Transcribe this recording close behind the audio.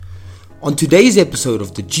On today's episode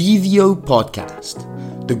of the GVO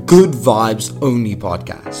podcast, the Good Vibes Only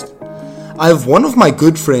podcast, I have one of my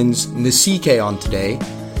good friends, Nasike, on today,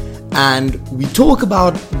 and we talk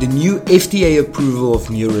about the new FDA approval of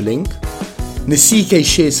Neuralink. Nasike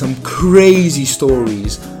shares some crazy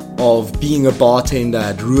stories of being a bartender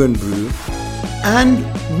at RuinBrew, and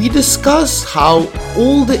we discuss how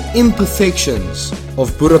all the imperfections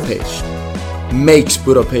of Budapest makes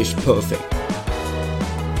Budapest perfect.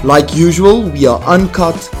 Like usual, we are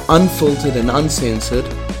uncut, unfiltered and uncensored,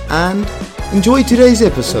 and enjoy today's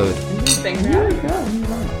episode. Thanks for having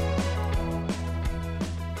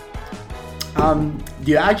me.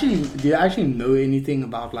 Do you actually know anything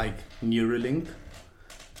about like Neuralink?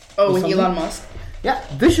 Oh, with Elon Musk? Yeah,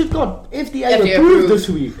 this shit got FDA approved this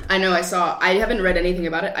week. I know, I haven't read anything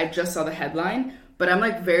about it. I just saw the headline, but I'm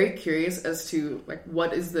like very curious as to like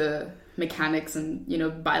what is the mechanics and, you know,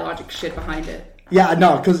 biologic shit behind it. Yeah,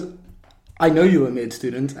 no, because I know you're a med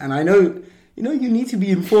student, and I know, you need to be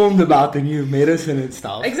informed about the new medicine and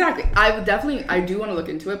stuff. Exactly. I do want to look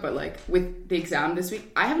into it, but like with the exam this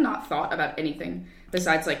week, I have not thought about anything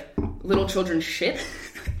besides like little children's shit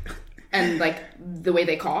and like the way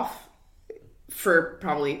they cough for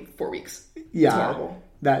probably 4 weeks. Yeah, it's horrible.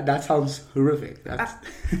 That sounds horrific. They'll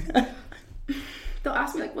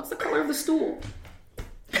ask me like, what's the color of the stool?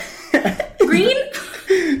 Green?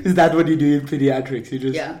 Is that what you do in pediatrics? You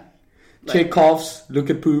just check coughs, look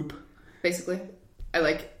at poop. Basically, I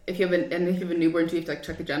like if you have a newborn too, you have to like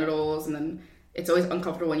check the genitals, and then it's always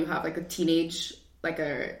uncomfortable when you have like a teenage, like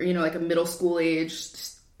a middle school age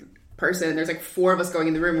person. And there's like 4 of us going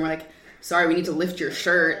in the room, and we're like, sorry, we need to lift your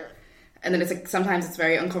shirt. And then it's like sometimes it's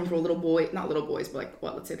very uncomfortable. Not little boys, but like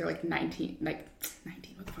let's say they're like 19. What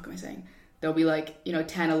the fuck am I saying? They'll be like,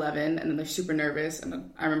 10, 11, and then they're super nervous. And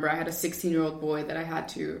then I remember I had a 16-year-old boy that I had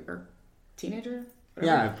to, or teenager?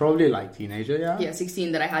 Whatever. Yeah, probably like teenager, yeah. Yeah,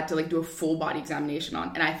 16, that I had to like do a full body examination on.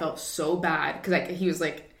 And I felt so bad because like he was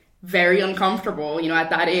like very uncomfortable, at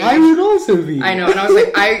that age. I would also be. I know. And I was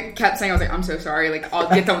like, I kept saying, I'm so sorry. Like, I'll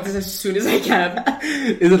get done with this as soon as I can.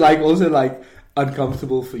 Is it like also like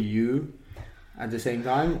uncomfortable for you at the same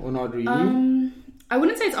time or not really? I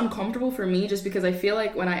wouldn't say it's uncomfortable for me, just because I feel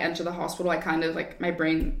like when I enter the hospital, I kind of like my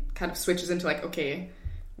brain kind of switches into like, okay,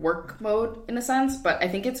 work mode in a sense. But I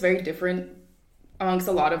think it's very different amongst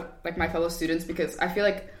a lot of like my fellow students, because I feel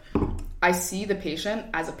like I see the patient,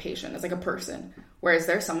 as like a person. Whereas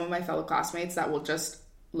there's some of my fellow classmates that will just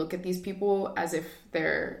look at these people as if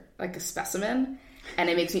they're like a specimen. And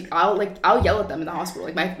it makes me, I'll yell at them in the hospital.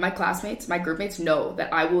 Like my classmates, my group mates know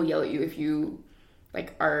that I will yell at you if you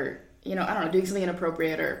like are, I don't know, doing something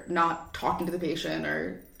inappropriate or not talking to the patient,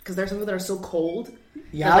 or because there's some people that are so cold.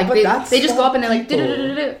 Yeah, that, like, but they just go up and they're like,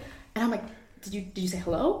 and I'm like, did you say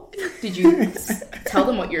hello? Did you tell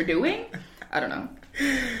them what you're doing? I don't know.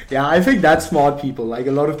 Yeah, I think that's smart people. Like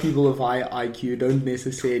a lot of people of high IQ don't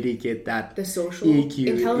necessarily get that. The social EQ.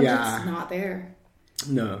 intelligence is not there.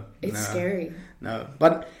 No. It's scary. No.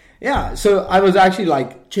 But yeah, so I was actually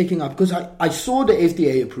like checking up because I saw the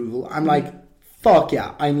FDA approval. I'm like, fuck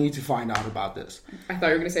yeah, I need to find out about this. I thought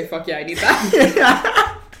you were going to say, fuck yeah, I need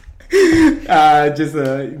that.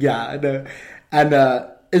 And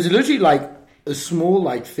it's literally like a small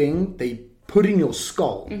like thing they put in your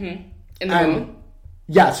skull. Mm-hmm. In the bone?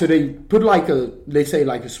 Yeah, so they put like let's say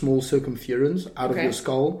like a small circumference out of your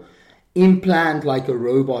skull, implant like a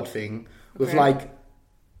robot thing with like,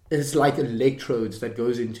 it's like electrodes that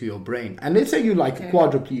goes into your brain. And let's say you're like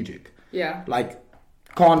quadriplegic. Yeah. Like,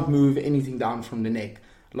 can't move anything down from the neck.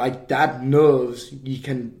 Like that nerves, you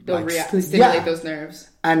can stimulate those nerves,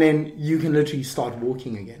 and then you can literally start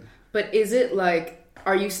walking again. But is it like,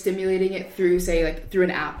 are you stimulating it through, say, like through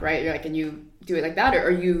an app, right? You're like, and you do it like that, or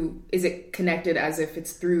is it connected as if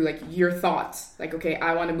it's through like your thoughts? Like, okay,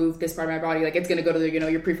 I want to move this part of my body. Like it's gonna go to the,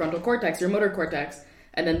 your prefrontal cortex, your motor cortex,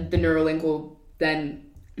 and then the Neuralink will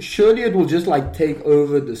then. Surely it will just like take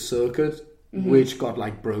over the circuit. Mm-hmm. Which got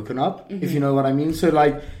like broken up, if you know what I mean. So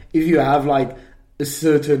like if you have like a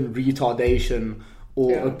certain retardation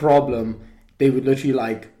or a problem, they would literally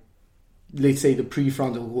like, let's say the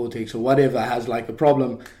prefrontal cortex or whatever has like a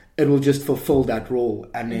problem, it will just fulfill that role.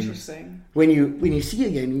 And then when you see it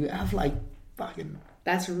again, you have like fucking.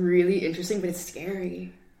 That's really interesting, but it's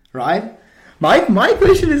scary. Right? My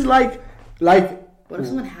question is like what if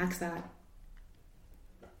someone hacks that?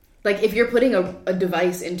 Like, if you're putting a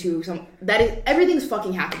device into everything's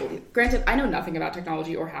fucking hackable. Granted, I know nothing about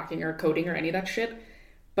technology or hacking or coding or any of that shit,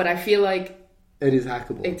 but I feel like it is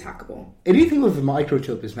hackable. It's hackable. Anything with a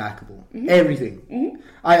microchip is hackable. Mm-hmm. Everything. Mm-hmm.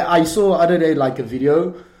 I saw other day like a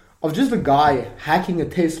video of just a guy hacking a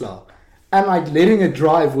Tesla, and like letting it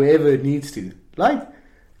drive wherever it needs to. Like,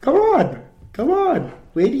 come on.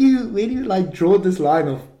 Where do you like draw this line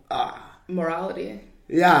of morality?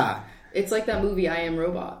 Yeah. It's like that movie I Am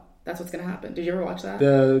Robot. That's what's gonna happen. Did you ever watch that?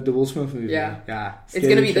 The Will Smith movie. Yeah. It's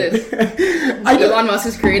gonna be this. Elon Musk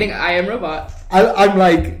is creating I Am Robot. I'm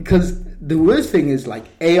like, because the worst thing is like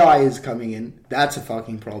AI is coming in. That's a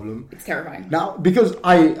fucking problem. It's terrifying. Now, because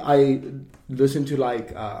I listen to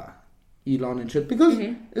like Elon and shit, because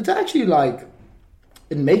it's actually like,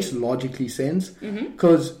 it makes logically sense.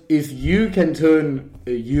 Because if you can turn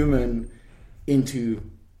a human into,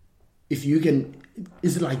 is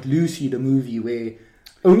it like Lucy, the movie, where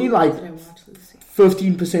only like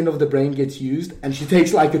 15% of the brain gets used, and she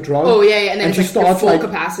takes like a drug. Oh yeah, and then she like starts full like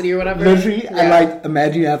capacity or whatever. Literally, and like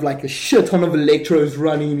imagine you have like a shit ton of electrodes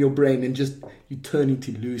running in your brain, and just you turn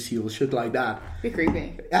into Lucy or shit like that. Be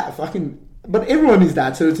creepy. Yeah, fucking. But everyone is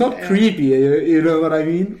that, so it's not creepy. You know what I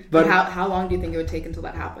mean? But how long do you think it would take until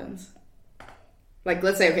that happens? Like,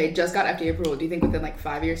 let's say, okay, just got FDA approval. Do you think within like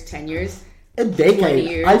 5 years, 10 years? A decade. 20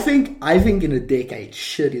 years? I think in a decade,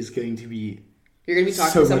 shit is going to be. You're going to be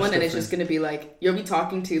talking to someone and it's just going to be like, you'll be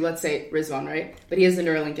talking to, let's say, Rizwan, right? But he has the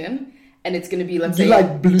Neuralink in, and it's going to be, let's say,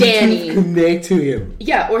 like Bluetooth Danny. Connect to him.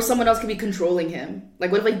 Yeah, or someone else could be controlling him.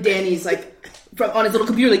 Like, what if, like, Danny's, like, on his little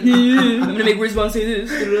computer, like, I'm going to make Rizwan say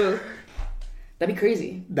this. That'd be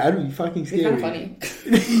crazy. That'd be fucking scary. It'd be kind of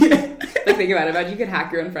funny. Like, think about it. Imagine you could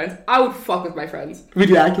hack your own friends. I would fuck with my friends. Would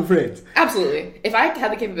you hack your friends? Absolutely. If I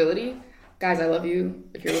had the capability, guys, I love you.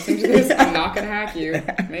 If you're listening to this, I'm not going to hack you.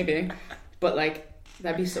 Maybe. But, like,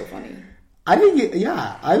 that'd be so funny. I think,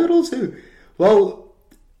 I would also, well,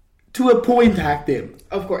 to a point, hack them.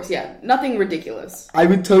 Of course, yeah. Nothing ridiculous. I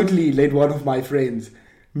would totally let one of my friends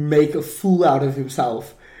make a fool out of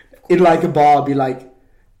himself in, like, a bar, be like,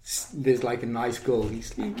 there's, like, a nice girl.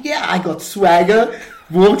 He's like, yeah, I got swagger.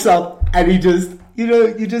 Walks up, and he just,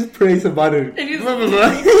 you just press a button. And he's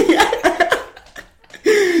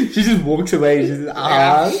she just walks away. She's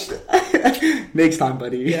just, next time,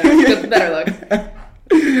 buddy. Yeah, get the better luck.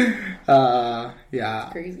 Yeah.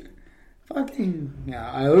 It's crazy. Fucking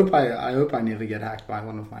yeah. I hope I never get hacked by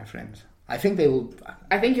one of my friends. I think they will.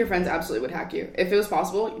 I think your friends absolutely would hack you. If it was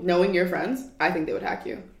possible, knowing your friends, I think they would hack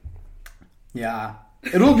you. Yeah.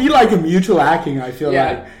 It'll be like a mutual hacking, I feel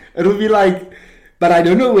like. It'll be like, but I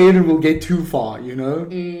don't know where it will get too far, you know?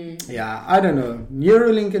 Yeah, I don't know.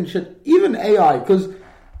 Neuralink and shit, even AI, because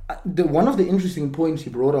one of the interesting points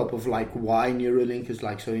you brought up of like why Neuralink is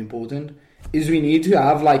like so important is we need to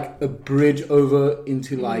have like a bridge over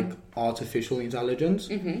into like artificial intelligence,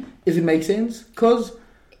 if it makes sense. Because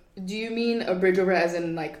do you mean a bridge over as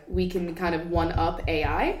in like we can kind of one up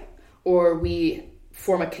AI, or we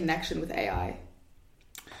form a connection with AI?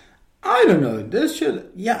 I don't know. This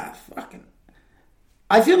shit, fucking.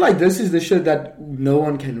 I feel like this is the shit that no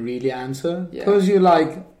one can really answer. Because you're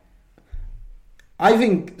like, I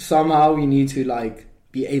think somehow we need to like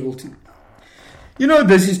be able to. You know,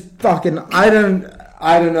 this is fucking. I don't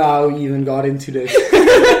know how we even got into this.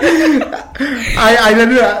 I don't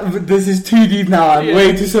know. This is too deep now. I'm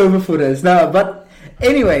way too sober for this. No, but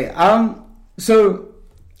anyway, so.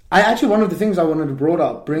 One of the things I wanted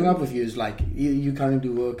to bring up with you is like you kind of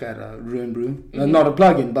do work at RuinBrew, not a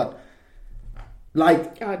plugin, but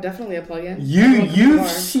like definitely a plugin.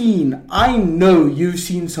 I know you've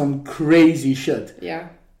seen some crazy shit. Yeah.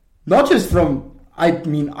 Not just from I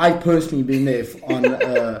personally been there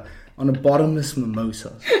on a bottomless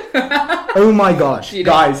mimosas. Oh my gosh,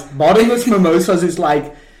 guys, bottomless mimosas is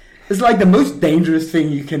like the most dangerous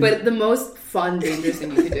thing you can. But the most fun, dangerous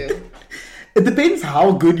thing you can do. It depends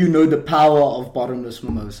how good you know the power of bottomless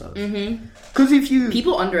mimosas. Because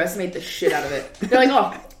people underestimate the shit out of it. They're like,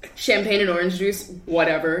 oh, champagne and orange juice,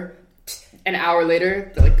 whatever. An hour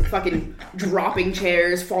later, they're like fucking dropping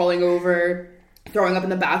chairs, falling over, throwing up in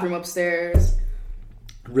the bathroom upstairs.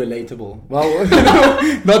 Relatable. Well,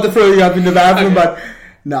 not the throwing up in the bathroom, but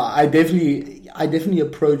no, I definitely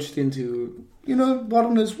approached into. You know,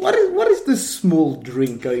 bottomless. What is this small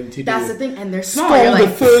drink going to do? That's the thing, and they're small. Skull, the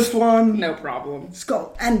first one. No problem.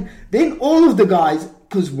 Skull, and then all of the guys,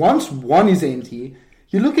 because once one is empty,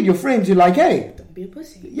 you look at your friends. You're like, hey, don't be a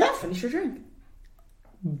pussy. Yeah, finish your drink,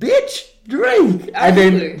 bitch. Drink, absolutely. And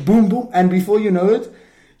then boom, boom, and before you know it,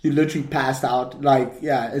 you literally passed out. Like,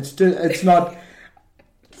 it's not.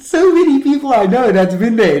 So many people I know that's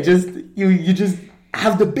been there. Just you just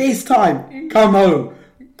have the best time. Come home.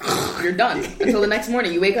 You're done. Until the next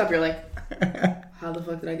morning, you wake up, you're like, how the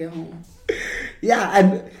fuck did I get home? Yeah,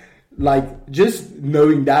 and like just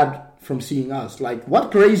knowing that from seeing us, like what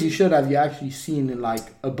crazy shit have you actually seen in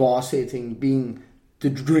like a bar setting being the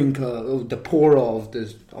drinker or the poorer of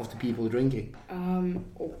the people drinking?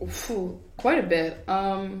 Quite a bit.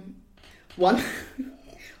 One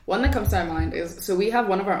that comes to my mind is, so we have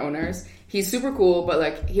one of our owners. He's super cool, but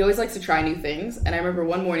like he always likes to try new things. And I remember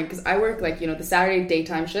one morning, because I work like, the Saturday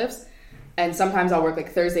daytime shifts, and sometimes I'll work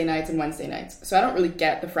like Thursday nights and Wednesday nights. So I don't really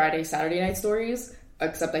get the Friday, Saturday night stories,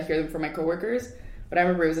 except I hear them from my coworkers. But I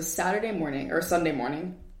remember it was a Saturday morning or a Sunday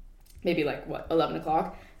morning, maybe like 11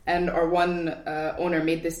 o'clock, and our one owner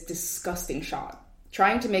made this disgusting shot,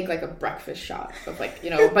 trying to make like a breakfast shot of like,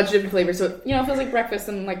 a bunch of different flavors. So it feels like breakfast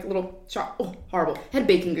and like a little shot. Oh, horrible. It had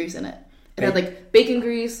bacon grease in it. It had like bacon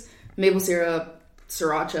grease, maple syrup,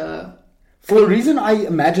 sriracha. For a reason, I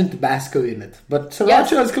imagined Tabasco in it, but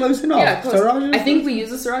sriracha is close enough. Yeah, close. I think we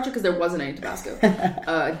used the sriracha because there wasn't any Tabasco.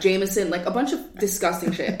 Jameson, like a bunch of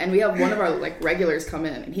disgusting shit. And we have one of our like regulars come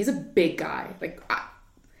in, and he's a big guy,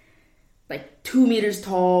 like 2 meters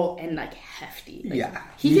tall and like hefty. Like, yeah,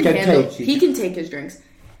 he can take his drinks.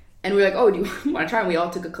 And we're like, oh, do you want to try? And we all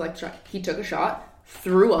took a collect shot. He took a shot,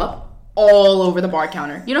 threw up all over the bar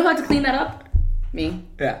counter. You know who had to clean that up? Me.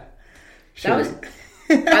 Yeah. Sure.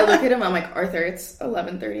 I look at him, I'm like, Arthur, it's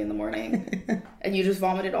 11:30 in the morning, and you just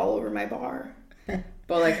vomited all over my bar.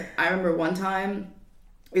 But like, I remember one time,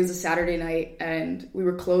 it was a Saturday night, and we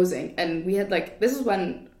were closing, and we had like, this is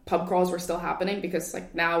when pub crawls were still happening, because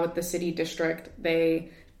like now with the city district, they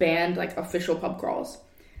banned like official pub crawls,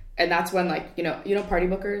 and that's when like, party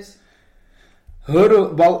bookers.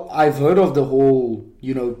 I've heard of the whole,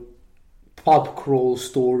 pub crawl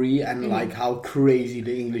story and like how crazy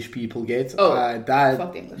the English people get. Oh,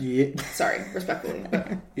 fuck the English. Yeah. Sorry, respectfully,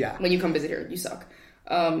 but yeah, when you come visit here, you suck.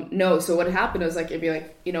 No, so what happened was like, it'd be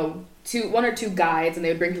like, one or two guides, and they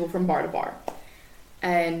would bring people from bar to bar.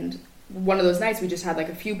 And one of those nights, we just had like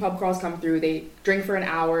a few pub crawls come through. They drink for an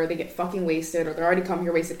hour, they get fucking wasted, or they're already come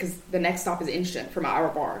here wasted because the next stop is instant from our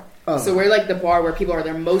bar. Oh. So we're like the bar where people are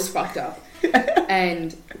their most fucked up.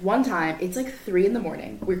 And one time, it's like 3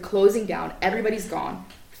 a.m. We're closing down. Everybody's gone.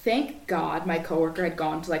 Thank God my coworker had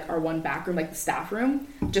gone to like our one back room, like the staff room,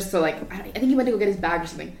 just to like, I think he went to go get his bag or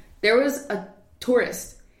something. There was a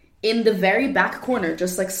tourist in the very back corner,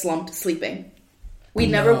 just like slumped, sleeping.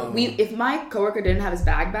 If my coworker didn't have his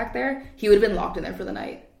bag back there, he would have been locked in there for the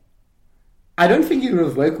night. I don't think he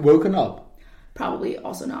would have woken up. Probably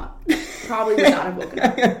also not. Probably would not have woken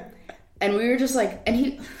up. And we were just like, and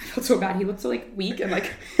I felt so bad. He looked so like weak and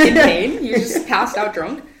like in pain. He was just passed out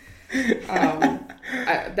drunk. I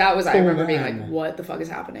remember being like, what the fuck is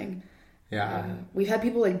happening? Yeah. We've had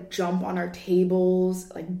people like jump on our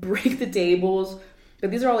tables, like break the tables.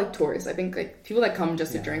 But these are all like tourists. I think like people that come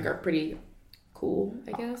just to drink are pretty cool,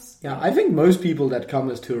 I guess. Yeah, I think most people that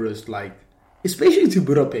come as tourists, like, especially to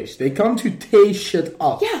Budapest, they come to tear shit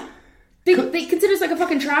up. Yeah. They consider us like a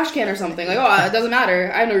fucking trash can or something. Like, oh, it doesn't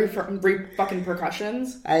matter. I have no fucking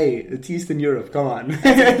repercussions. Hey, it's Eastern Europe. Come on. This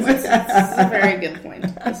is a very good point.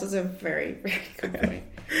 This is a very, very good point.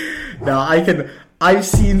 No, I've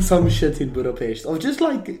seen some shit in Budapest of just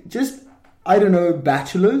I don't know,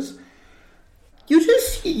 bachelors.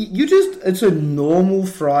 It's a normal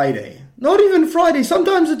Friday. Not even Friday.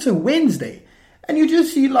 Sometimes it's a Wednesday. And you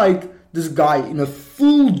just see like this guy in a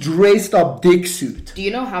full dressed up dick suit. Do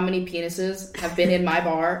you know how many penises have been in my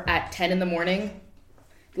bar at 10 a.m?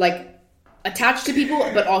 Like, attached to people,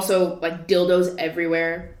 but also, like, dildos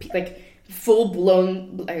everywhere. Like,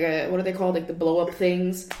 full-blown, like, what are they called? Like, the blow-up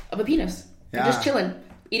things of a penis. Yeah. Just chilling.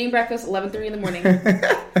 Eating breakfast, 11:30 in the morning.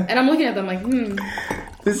 And I'm looking at them like,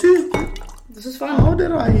 This is fun. How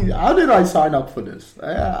did I sign up for this?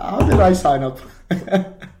 How did I sign up?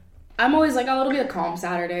 I'm always like, oh, it'll be a calm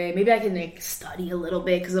Saturday. Maybe I can like study a little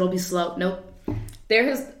bit because it'll be slow. Nope. There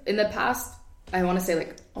has, in the past, I want to say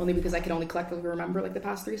like only because I can only collectively remember like the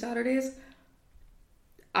past 3 Saturdays,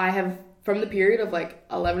 I have, from the period of like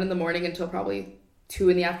 11 in the morning until probably 2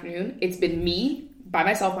 in the afternoon, it's been me by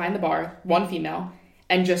myself behind the bar, one female,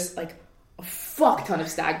 and just like a fuck ton of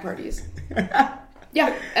stag parties.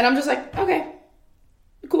 Yeah. And I'm just like, okay,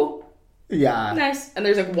 cool. Yeah. Nice. And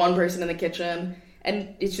there's like one person in the kitchen.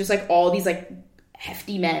 And it's just like all these like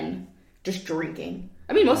hefty men just drinking.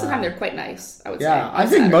 I mean, most of the time they're quite nice, I would say. Yeah, I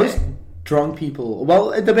think most drunk people,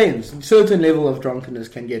 well, it depends. A certain level of drunkenness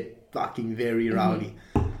can get fucking very rowdy.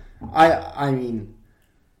 I mean,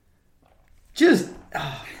 just,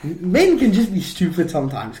 men can just be stupid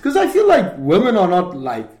sometimes. Because I feel like women are not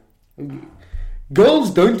like,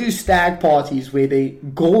 girls don't do stag parties where their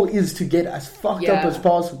goal is to get as fucked up as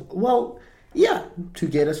possible. Well, yeah, to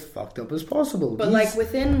get as fucked up as possible. But like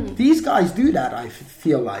within... These guys do that, I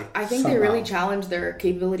feel like. I think somehow. They really challenge their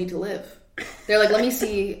capability to live. They're like, let me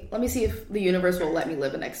see if the universe will let me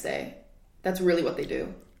live the next day. That's really what they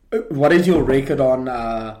do. What is your record on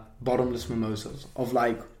bottomless mimosas? Of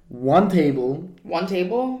like one table? One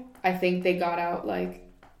table, I think they got out like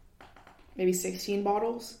maybe 16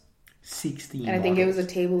 bottles. 16 And I think it was a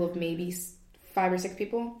table of maybe 5 or 6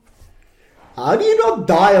 people. How do you not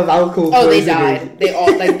die of alcohol? Oh, they died. They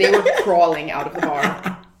all they were crawling out of the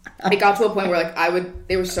bar. It got to a point where like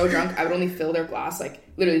they were so drunk, I would only fill their glass like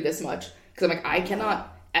literally this much. Because I'm like, I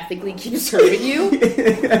cannot ethically keep serving you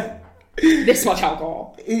this much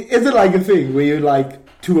alcohol. Is it like a thing where you're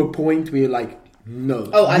like to a point where you're like, no,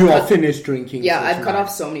 you are finished drinking? Yeah, I've cut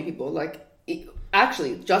off so many people. Like,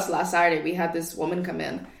 actually, just last Saturday, we had this woman come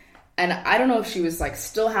in. And I don't know if she was like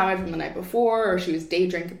still hammered from the night before or she was day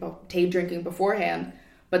drinking beforehand.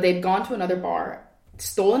 But they'd gone to another bar,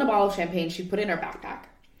 stolen a bottle of champagne. She put it in her backpack.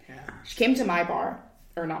 Yeah. She came to my bar,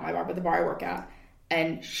 or not my bar, but the bar I work at.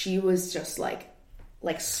 And she was just like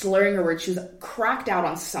slurring her words. She was cracked out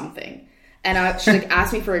on something. And she like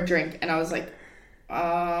asked me for a drink. And I was like,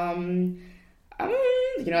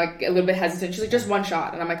 like a little bit hesitant. She's like, just one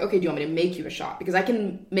shot. And I'm like, okay, do you want me to make you a shot? Because I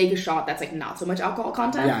can make a shot that's like not so much alcohol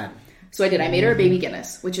content. Yeah. So I did. I made her a baby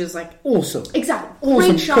Guinness, which is like awesome. Exactly. Awesome.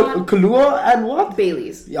 Great shot. Kahlua and what?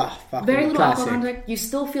 Baileys. Yeah. Very little classic. alcohol content. You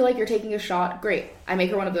still feel like you're taking a shot. Great. I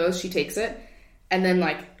make her one of those. She takes it. And then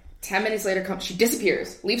like 10 minutes later she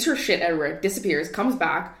disappears. Leaves her shit everywhere. Disappears. Comes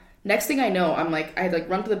back. Next thing I know, I'm like, I had like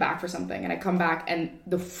run to the back for something. And I come back and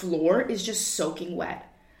the floor is just soaking wet.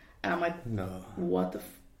 And I'm like, no. What the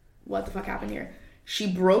fuck happened here?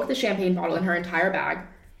 She broke the champagne bottle in her entire bag.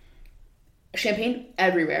 Champagne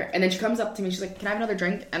everywhere. And then she comes up to me. She's like, can I have another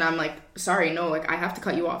drink? And I'm like, sorry, no, like I have to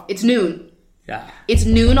cut you off. It's noon. Yeah. It's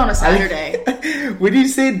noon on a Saturday. When you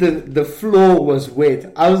said the floor was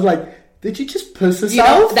wet, I was like, did you just piss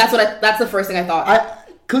herself? That's the first thing I thought.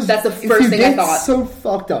 Because that's the first thing I thought. So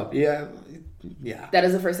fucked up. Yeah. That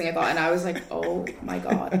is the first thing I thought. And I was like, oh my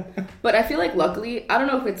God. But I feel like luckily, I don't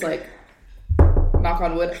know if it's like, knock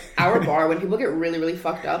on wood, our bar, when people get really, really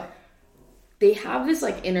fucked up, they have this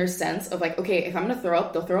like inner sense of like, okay, if I'm gonna throw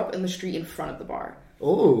up, they'll throw up in the street in front of the bar.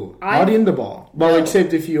 Oh, not in the bar. Well, no.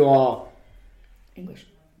 Except if you are English.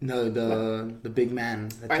 No, the big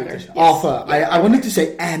man. Arthur. Yes. Arthur. Yeah. I wanted to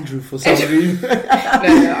say Andrew for some reason. No,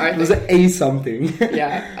 Arthur. It was an A something.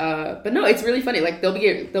 Yeah, but no, it's really funny. Like they'll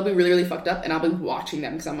be really, really fucked up, and I'll be watching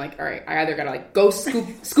them because I'm like, all right, I either gotta like go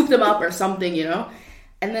scoop them up or something, you know.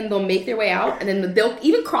 And then they'll make their way out, and then they'll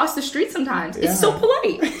even cross the street sometimes. Yeah. It's so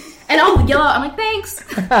polite. And I'll yell out, I'm like, thanks.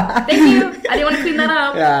 Thank you. I didn't want to clean that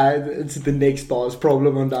up. Yeah, it's the next bar's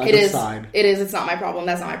problem on the other side. It is. It's not my problem.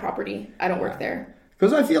 That's not my property. I don't work there.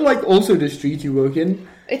 Because I feel like also the street you work in,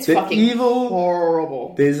 it's fucking evil,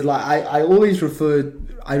 horrible. There's like, I always refer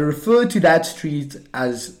to that street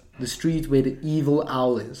as the street where the evil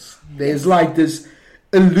owl is. There's like this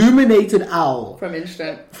illuminated owl from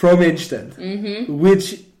Instant, mm-hmm.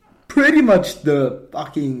 Which pretty much the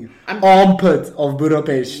fucking armpit of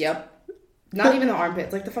Budapest. Yep. Not even the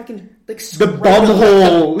armpit, like the fucking like the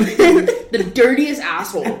bumhole, the dirtiest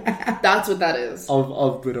asshole. That's what that is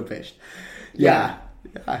of Budapest. Yeah.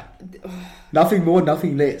 Nothing more,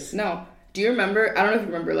 nothing less. No. Do you remember? I don't know if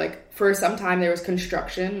you remember. Like for some time there was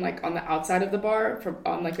construction, like on the outside of the bar,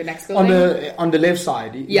 on like the next building. On the left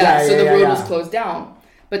side. Yeah. So the road was closed down.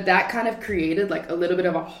 But that kind of created like a little bit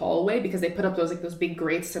of a hallway because they put up those big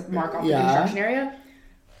grates to mark off the construction area.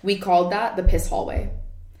 We called that the piss hallway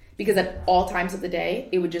because at all times of the day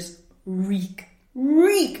it would just reek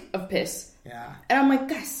of piss. Yeah. And I'm like,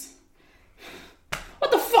 guys,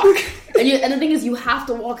 what the fuck? and the thing is, you have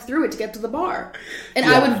to walk through it to get to the bar. And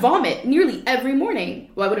I would vomit nearly every morning.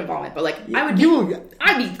 Well, I wouldn't vomit, but like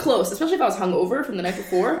I'd be close, especially if I was hungover from the night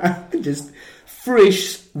before. Just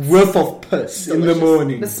fresh whiff of piss in the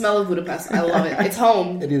morning. The smell of Budapest. I love it. It's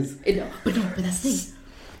home. It is. But that's the thing.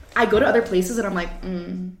 I go to other places and I'm like,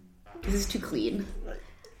 this is too clean.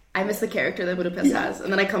 I miss the character that Budapest has.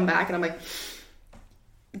 And then I come back and I'm like,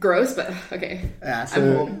 gross, but okay. Yeah,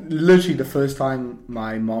 so literally the first time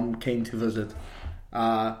my mom came to visit,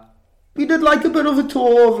 we did like a bit of a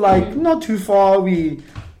tour of like not too far. We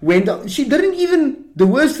went up. She didn't even, the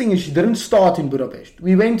worst thing is she didn't start in Budapest.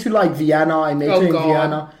 We went to like Vienna. I met her in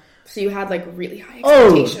Vienna. So you had like really high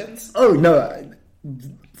expectations. Oh no.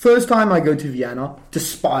 First time I go to Vienna,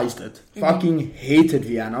 despised it. Fucking hated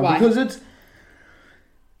Vienna. Why? Because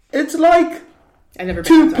it's like I've never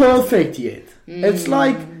too perfect yet. It's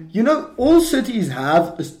like, you know, all cities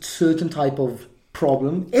have a certain type of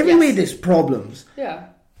problem. Everywhere there's problems. Yeah.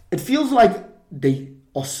 It feels like they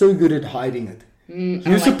are so good at hiding it.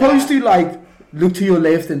 You're supposed to like look to your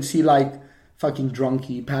left and see like fucking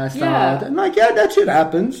drunkie passed out. And like, that shit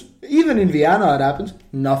happens. Even in Vienna it happens.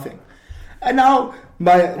 Nothing. And now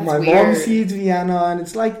my mom weird. sees Vienna, and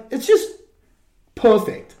it's like, it's just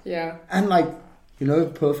perfect. Yeah. And like, you know,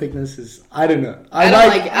 perfectness is, I don't know. I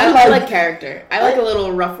like character. I like a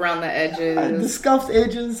little rough around the edges. The scuffed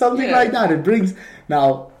edges, something like that. It brings,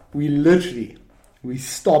 now, we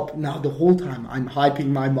stop. Now, the whole time, I'm hyping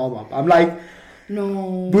my mom up. I'm like,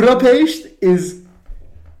 no. Budapest is,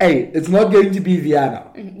 hey, it's not going to be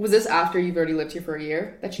Vienna. Was this after you've already lived here for a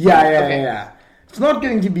year? Yeah. It's not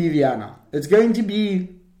going to be Vienna. It's going to be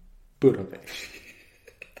Budapest.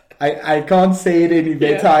 I can't say it any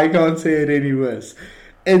better. I can't say it any worse.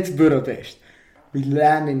 It's Budapest. We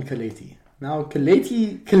land in Kaleti. Now,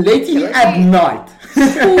 Kaleti at night.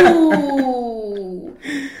 Ooh.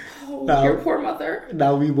 Now, your poor mother.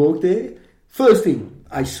 Now, we walk there. First thing,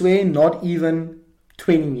 I swear, not even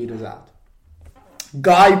 20 meters out.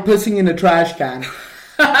 Guy pissing in a trash can.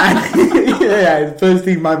 And, first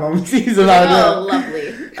thing my mom sees about her. Oh, lovely.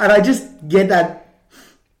 And I just get that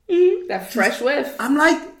fresh whiff. I'm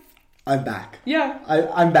like, I'm back. Yeah.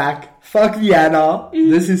 I'm back. Fuck Vienna.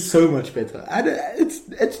 This is so much better. And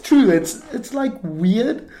it's true. It's like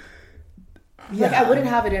weird. Yeah. Like I wouldn't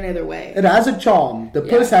have it any other way. It has a charm. The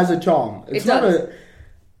piss has a charm. It's not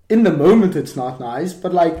in the moment it's not nice,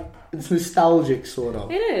 but like it's nostalgic sort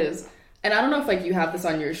of. It is. And I don't know if like you have this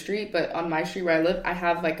on your street, but on my street where I live, I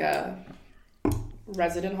have like a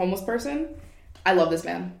resident homeless person. I love this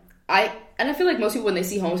man. And I feel like most people, when they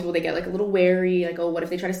see homeless people, they get like a little wary, like, oh, what if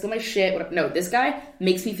they try to steal my shit? No, this guy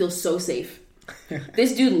makes me feel so safe.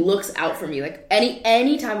 This dude looks out for me. Like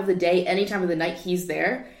any time of the day, any time of the night, he's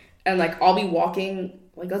there. And like I'll be walking,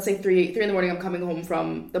 like let's say 3 in the morning, I'm coming home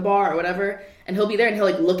from the bar or whatever, and he'll be there and he'll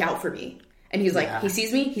like look out for me. And he's like, he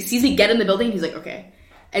sees me get in the building, and he's like, okay.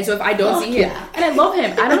 And so if I don't see him, and I love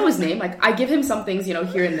him, I don't know his name, like I give him some things, you know,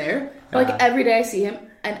 here and there. But like every day I see him,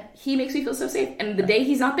 and he makes me feel so safe. And the day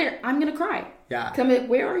he's not there, I'm gonna cry. Yeah. Come in,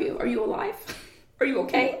 where are you? Are you alive? Are you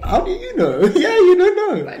okay? How do you know? Yeah, you don't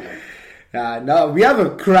know. I know. Yeah, no, we have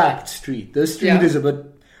a cracked street. This street is a bit.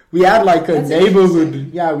 We had like a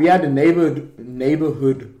neighborhood. Yeah, we had a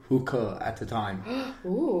neighborhood hooker at the time.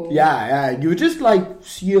 Ooh. Yeah. You would just like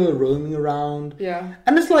see her roaming around. Yeah.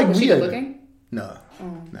 And it's like Was weird. she good looking? No,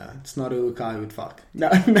 it's not a hooker I would fuck. No.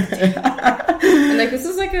 And like this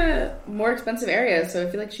is like a more expensive area, so I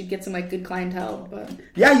feel like she'd get some like good clientele. But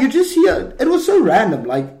yeah, you just see her. It was so random.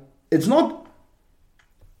 Like it's not.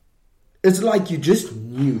 It's like you just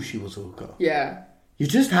knew she was a hooker. Yeah. You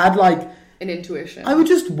just had like an intuition. I would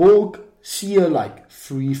just see her like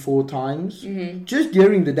 3-4 times just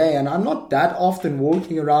during the day, and I'm not that often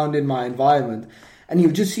walking around in my environment, and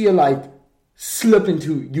you just see her like slip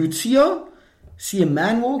into. You'd see a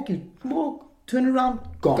man walk, you walk, turn around,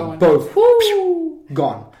 gone. Both.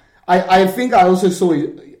 Gone. I think I also saw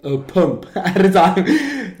a pimp at a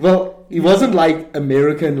time. Well, he wasn't like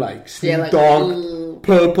American, like Snoop Dogg,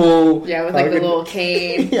 purple. Yeah, with like the little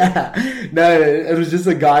cane. Yeah. No, it was just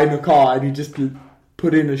a guy in a car, and he just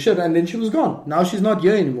put in a shit, and then she was gone. Now she's not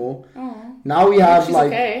here anymore. Oh. Now we have she's like...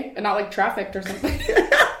 okay, and not like trafficked or something.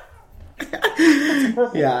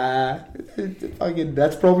 Yeah,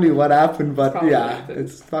 that's probably what happened, but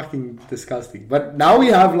it's fucking disgusting. But now we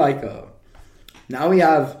have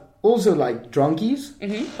also like drunkies,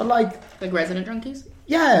 but like resident drunkies.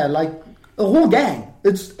 Yeah, like a whole gang.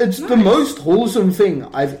 It's the most wholesome thing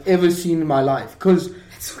I've ever seen in my life. Cause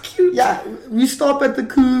it's so cute. Yeah, we stop at the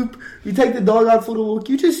coop, we take the dog out for a walk.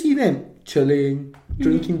 You just see them chilling,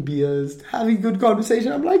 drinking beers, having good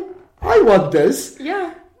conversation. I'm like, I want this.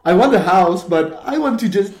 Yeah. I want a house, but I want to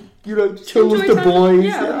just, chill with the boys.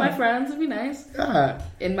 Yeah, with my friends. It'd be nice. Yeah.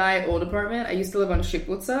 In my old apartment, I used to live on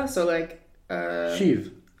Shiputsa, so like...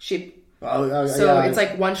 Ship. So it's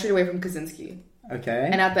like one street away from Kaczynski. Okay.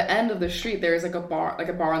 And at the end of the street, there is like a bar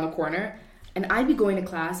on the corner. And I'd be going to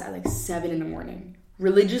class at like 7 a.m.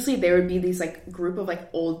 Religiously, there would be these like group of like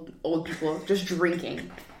old people just drinking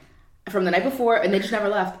from the night before, and they just never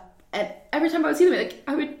left. And every time I would see them, like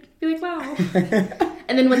I would be like, wow.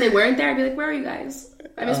 And then when they weren't there, I'd be like, where are you guys?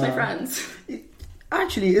 I miss my friends.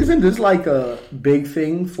 Actually, isn't this like a big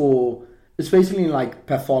thing for, especially in like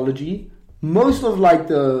pathology? Most of like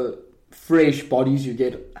the fresh bodies you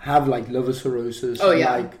get have like liver cirrhosis. Oh,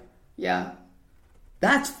 yeah. Like, yeah.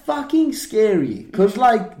 That's fucking scary. Because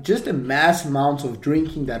like just the mass amounts of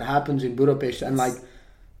drinking that happens in Budapest and like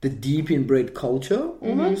the deep inbred culture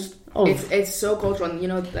almost. It's so cultural.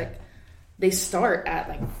 And like they start at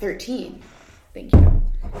like 13. Thank you.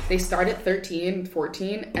 They start at 13,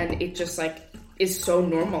 14, and it just like is so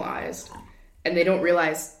normalized, and they don't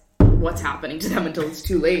realize what's happening to them until it's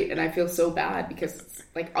too late. And I feel so bad because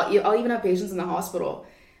like I'll even have patients in the hospital,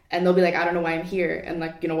 And they'll be like, I don't know why I'm here. And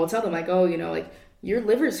like, we'll tell them like, oh, like your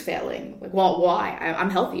liver's failing. Like, well, why? I'm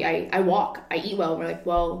healthy. I walk. I eat well. And we're like,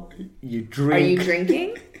 well, you drink. Are you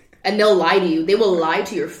drinking? And they'll lie to you. They will lie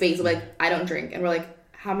to your face. They're like, I don't drink. And we're like,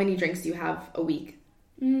 how many drinks do you have a week?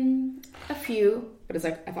 A few. But it's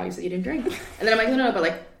like, I thought you said you didn't drink. And then I'm like, no, but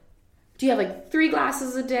like, do you have like 3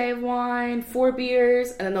 glasses a day of wine, 4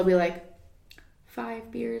 beers? And then they'll be like,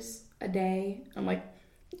 5 beers a day. I'm like,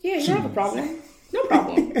 yeah, you have a problem. No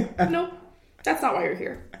problem. No, that's not why you're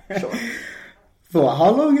here. Sure. For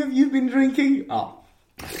how long have you been drinking? Oh.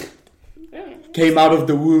 Came out of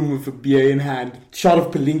the womb with a beer in hand. Shot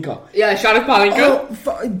of Palinka. Yeah, shot of Palinka.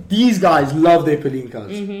 Oh, these guys love their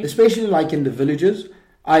Palinkas. Especially like in the villages.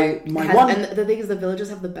 And the thing is, the villages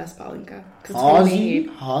have the best Palinka.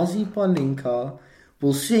 Hazi Palinka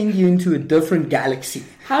will send you into a different galaxy.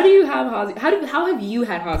 How do you have Hazi? How have you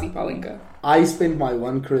had Hazi Palinka? I spent my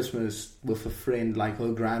one Christmas with a friend, like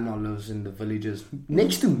her grandma lives in the villages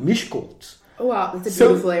next to Miskolc. Oh wow, it's a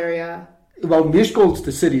beautiful area. Well, Miskolc,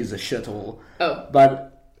 the city is a shithole. Oh.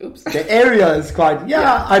 But oops. The area is quite,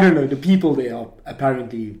 yeah, I don't know, the people there are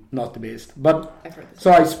apparently not the best. But, I've heard this.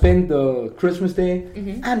 So I spent the Christmas there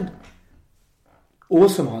and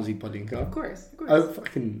awesome Hazi Palinka. Of course.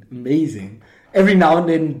 Fucking amazing. Every now and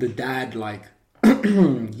then the dad, like,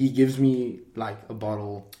 he gives me like a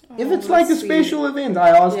bottle. If it's like a special event, I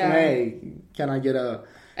ask him, hey, can I get a...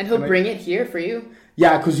 And he'll bring it here for you?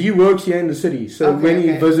 Yeah, because he works here in the city. So when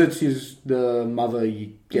he visits the mother,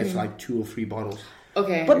 he gets like 2 or 3 bottles.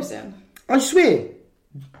 Okay, I understand. I swear,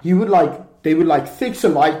 they would fix a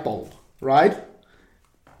light bulb, right?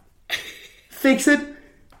 Fix it.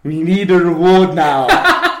 We need a reward now.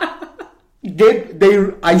 I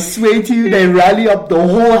swear to you, they rally up the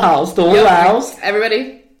whole house, house.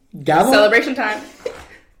 Everybody, gavel. Celebration time.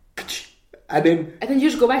 And then you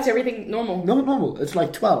just go back to everything normal. Not normal. It's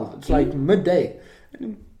like 12. It's like midday. And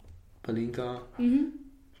then Palinka.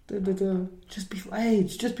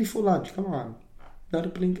 It's just before lunch. Come on. Not a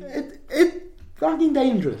Palinka. It's fucking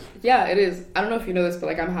dangerous. Yeah, it is. I don't know if you know this, but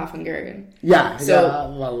like I'm half Hungarian. Yeah.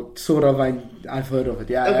 Well, sort of. I've heard of it.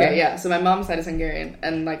 Yeah. Okay. Yeah. So my mom's side is Hungarian,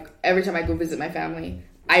 and like every time I go visit my family,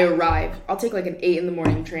 I arrive. I'll take like an 8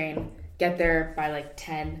 a.m. train. Get there by like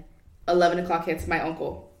 10, 11 o'clock hits. My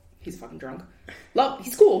uncle. He's fucking drunk.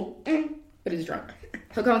 He's cool, but he's drunk.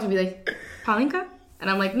 He'll come up to me like, Palinka? And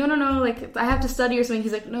I'm like, no, like, I have to study or something.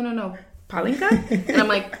 He's like, no, Palinka? And I'm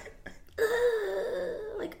like,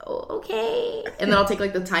 oh, okay. And then I'll take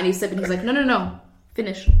like the tiny sip and he's like, no,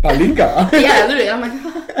 finish. Palinka? Yeah, literally. I'm like,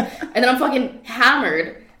 and then I'm fucking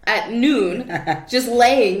hammered at noon, just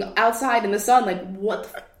laying outside in the sun, like,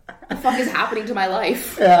 what the fuck is happening to my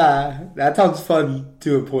life? Yeah, that sounds fun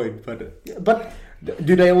to a point, but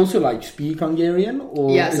do they also like speak Hungarian,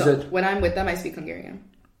 or yeah? So when I'm with them, I speak Hungarian.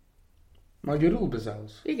 Mag je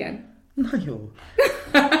rolbezels? Igen. No.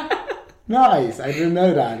 Nice. I didn't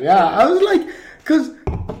know that. Yeah, I was like, because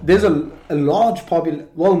there's a large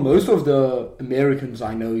well, most of the Americans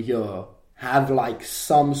I know here have like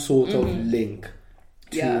some sort of link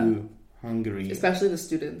to Hungary, especially the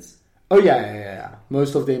students. Oh yeah.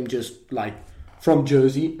 Most of them just like from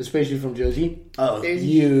Jersey, especially from Jersey. Oh,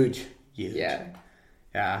 huge. Yeah.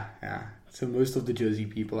 So most of the Jersey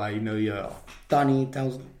people I know, Danny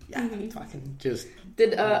tells, fucking just. I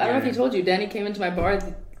don't know if he told you, Danny came into my bar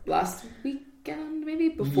last weekend, maybe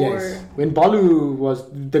before. Yes. When Balu was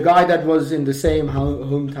the guy that was in the same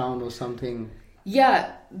hometown or something.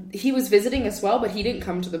 Yeah, he was visiting as well, but he didn't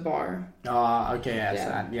come to the bar. Okay,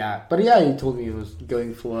 yeah. But yeah, he told me he was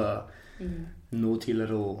going for a naughty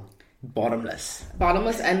little. Bottomless,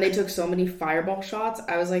 and they took so many fireball shots.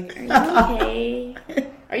 I was like, are you okay?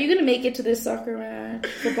 Are you gonna make it to this soccer match,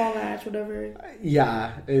 football match, whatever?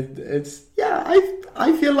 Yeah,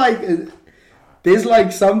 I feel like there's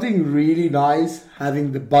like something really nice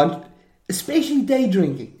having the bunch, especially day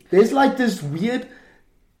drinking. There's like this weird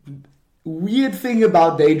thing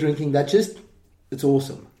about day drinking that just, it's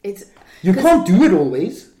awesome. You can't do it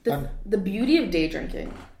always. The beauty of day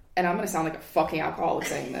drinking, and I'm going to sound like a fucking alcoholic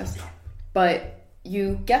saying this, but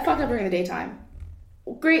you get fucked up during the daytime.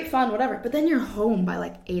 Great fun, whatever. But then you're home by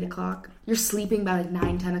like 8 o'clock. You're sleeping by like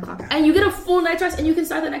 9, 10 o'clock. And you get a full night's rest and you can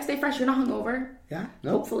start the next day fresh. You're not hungover. Yeah.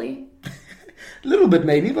 No. Hopefully. A little bit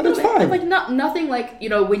maybe, but it's fine. Like nothing like,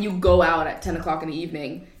 when you go out at 10 o'clock in the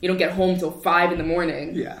evening, you don't get home till 5 in the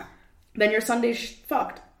morning. Yeah. Then your Sunday's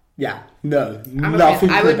fucked. Yeah. No.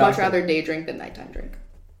 I would much rather day drink than nighttime drink.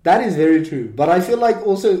 That is very true. But I feel like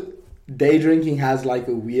also day drinking has like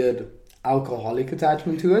a weird alcoholic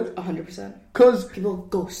attachment to it. 100%. Because people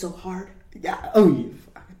go so hard. Yeah. Oh, you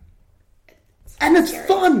fucking. And it's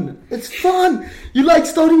fun. It's fun. You're like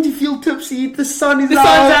starting to feel tipsy. The sun is out. The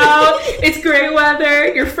sun's out. It's great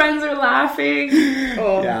weather. Your friends are laughing.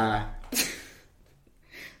 Oh. Yeah.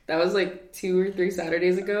 That was like 2 or 3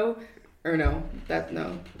 Saturdays ago. Or no. I don't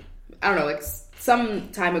know. Like some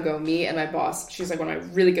time ago, me and my boss, she's like one of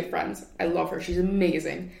my really good friends. I love her. She's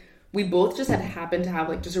amazing. We both just had happened to have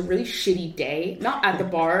like just a really shitty day. Not at the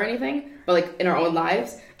bar or anything, but like in our own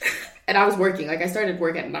lives. And I was working. Like I started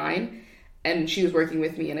work at 9. And she was working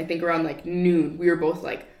with me, and I think around like noon, we were both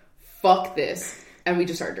like, fuck this. And we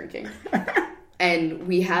just started drinking. And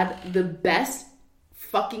we had the best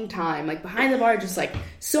fucking time. Like behind the bar, just like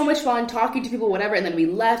so much fun, talking to people, whatever. And then we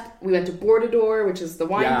left. We went to Bordador, which is the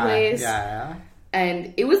wine place. Yeah.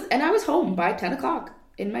 And I was home by 10 o'clock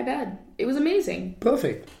in my bed. It was amazing.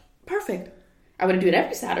 Perfect. I wouldn't do it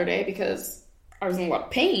every Saturday because I was in a lot of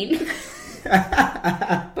pain.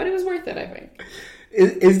 But it was worth it, I think.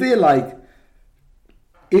 Is there like...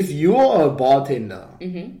 If you're a bartender,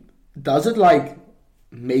 does it like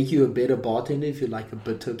make you a better bartender if you're like a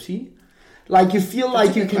bit tipsy? Like you feel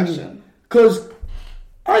like you can... Because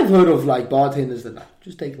I've heard of like bartenders that like,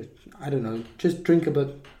 just take just drink a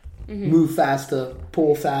bit, move faster,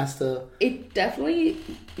 pour faster. It definitely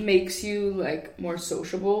makes you like more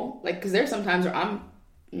sociable. Like, because there's some times where I'm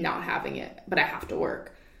not having it, but I have to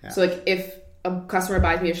work. Yeah. So like if a customer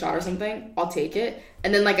buys me a shot or something, I'll take it.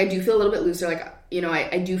 And then like I do feel a little bit looser, like...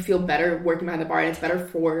 I do feel better working behind the bar, and it's better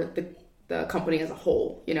for the company as a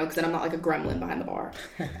whole, because then I'm not like a gremlin behind the bar.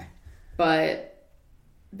 But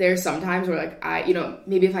there's some times where like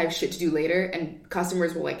maybe if I have shit to do later and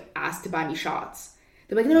customers will like ask to buy me shots.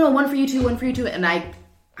 They're like, no, one for you too. And I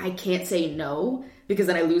can't say no because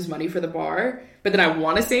then I lose money for the bar. But then I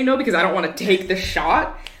want to say no because I don't want to take the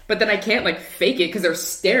shot. But then I can't like fake it because they're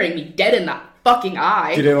staring me dead in the fucking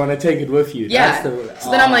eye. Do they want to take it with you? Yeah.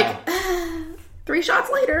 So then I'm like... 3 shots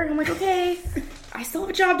later, I'm like, okay, I still have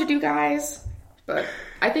a job to do, guys. But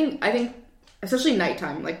I think, especially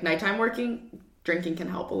nighttime, like nighttime working, drinking can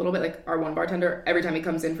help a little bit. Like our one bartender, every time he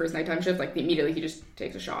comes in for his nighttime shift, like immediately he just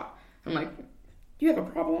takes a shot. I'm like, you have a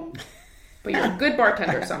problem, but you're a good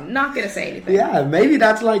bartender, so I'm not gonna say anything. Yeah, maybe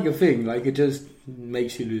that's like a thing. Like it just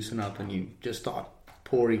makes you loosen up and you just start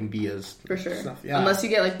pouring beers. For sure. Stuff. Yeah. Unless you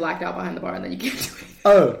get like blacked out behind the bar and then you can't do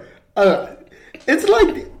anything. Oh, it's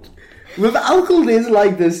like. With alcohol, there's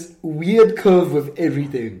like this weird curve with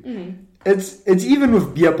everything. It's even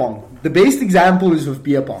with beer pong. The best example is with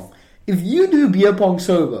beer pong. If you do beer pong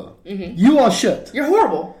sober, you are shit. You're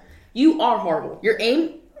horrible. You are horrible. Your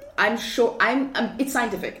aim, I'm sure, it's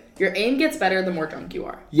scientific. Your aim gets better the more drunk you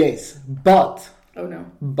are. Yes, but... Oh no.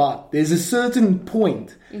 But there's a certain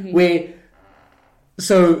point where...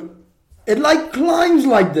 So, it like climbs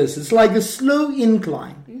like this. It's like a slow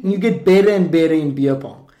incline. And you get better and better in beer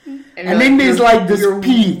pong. And then there's like this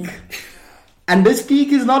peak. And this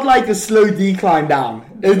peak is not like a slow decline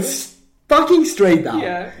down. It's fucking straight down.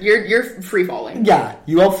 Yeah. You're free falling. Yeah.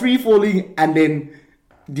 You are free falling, and then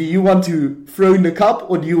do you want to throw in the cup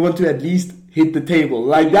or do you want to at least hit the table?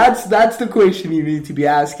 Like that's the question you need to be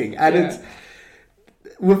asking. And it's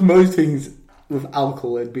with most things with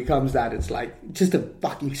alcohol it becomes that it's like just a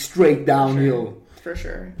fucking straight downhill. For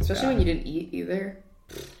sure. Especially when you didn't eat either.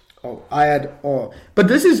 But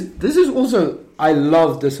this is also, I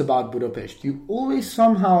love this about Budapest. You always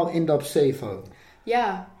somehow end up safer.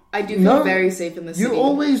 Yeah, I do feel very safe in the city.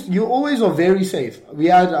 You always are very safe. We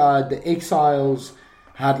had the Exiles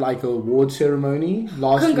had like a award ceremony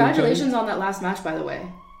last weekend. Congratulations on that last match, by the way.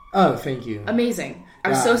 Oh, thank you. Amazing. I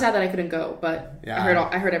was so sad that I couldn't go, but I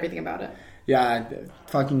heard everything about it. Yeah,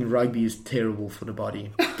 fucking rugby is terrible for the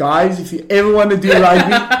body. Guys, if you ever want to do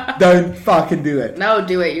rugby, don't fucking do it. No,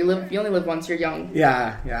 do it. You only live once, you're young.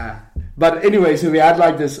 Yeah. But anyway, so we had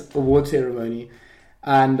like this award ceremony,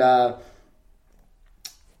 and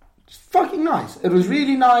it's fucking nice. It was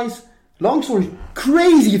really nice. Long story,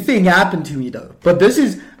 crazy thing happened to me though. But this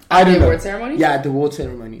is, I don't know. The award ceremony? Yeah, the award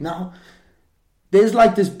ceremony. Now, there's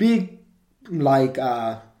like this big, like,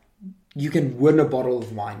 you can win a bottle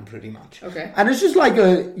of wine pretty much. Okay. And it's just like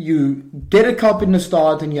you get a cup in the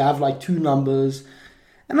start and you have like 2 numbers.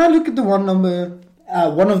 And I look at the one number,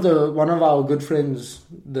 one of our good friends,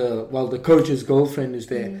 the coach's girlfriend is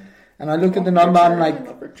there. And I look at the number, I'm like,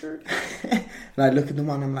 and I look at the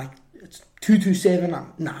one, I'm like, it's 227.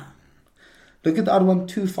 Nah. Look at the other one,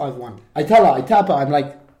 251. I tap her, I'm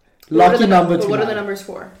like, lucky number 2. What are the numbers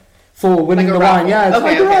for? For winning like the raffle. wine, yeah, it's okay,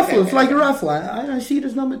 like a raffle. Okay. It's like a raffle. I see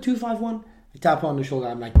this number 251. I tap her on the shoulder.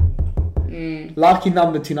 I'm like, lucky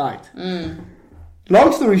number tonight.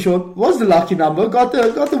 Long story short, was the lucky number. Got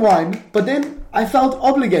the wine, but then I felt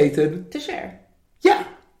obligated to share. Yeah,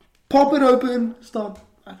 pop it open, start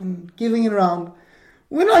giving it around.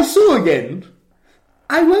 When I saw again,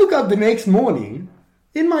 I woke up the next morning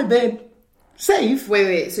in my bed, safe.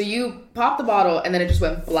 Wait. So you popped the bottle and then it just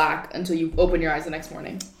went black until you opened your eyes the next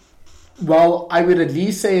morning? Well, I would at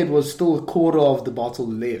least say it was still a quarter of the bottle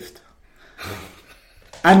left.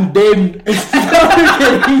 And then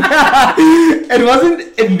it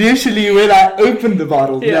wasn't initially when I opened the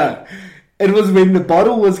bottle. Yeah. No. It was when the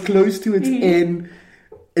bottle was close to its end.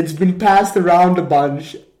 It's been passed around a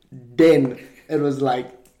bunch. Then it was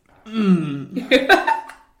like,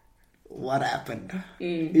 what happened?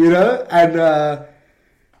 You know? And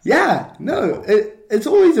it's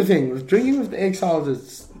always a thing with drinking with the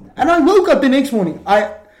exiles. And I woke up the next morning.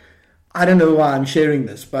 I don't know why I'm sharing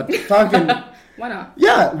this, but fucking. Why not?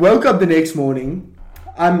 Yeah, woke up the next morning.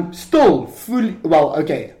 I'm still fully. Well,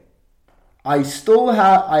 okay. I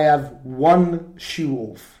have one shoe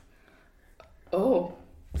off. Oh.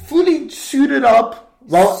 Fully suited up.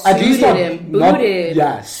 Well, suited at least and booted.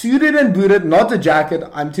 Yeah, suited and booted. Not a jacket.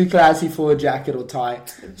 I'm too classy for a jacket or tie.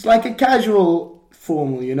 It's like a casual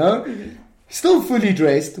formal, you know? Mm-hmm. Still fully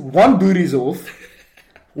dressed. One booty's off.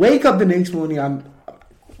 Wake up the next morning. I'm.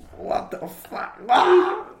 What the fuck?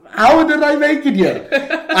 How did I make it here?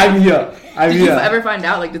 I'm here. Did you ever find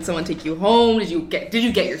out? Like, did someone take you home? Did you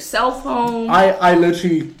get yourself home? I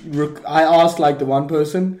literally I asked like the one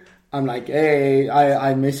person. I'm like, hey,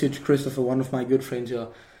 I messaged Christopher, one of my good friends here.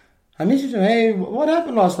 I messaged him, hey, what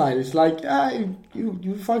happened last night? It's like,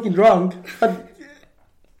 you fucking drunk. But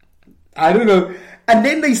I don't know. And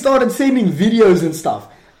then they started sending videos and stuff.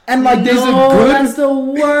 And like, that's the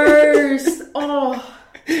worst. Oh.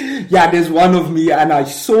 Yeah, there's one of me and I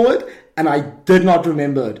saw it and I did not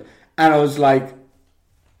remember it. And I was like,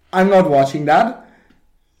 I'm not watching that.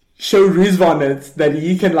 Show Rizvan it that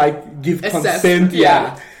he can like give consent.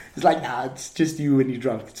 Yeah. It's like, nah, it's just you when you're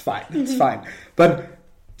drunk. It's fine. It's fine. But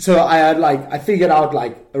so I figured out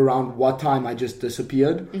like around what time I just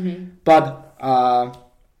disappeared. Mm-hmm. But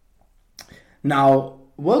now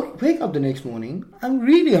wake up the next morning. I'm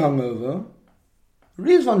really hungover.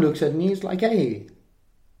 Rizvan looks at me. He's like, hey,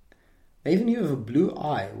 Nathan, you have a blue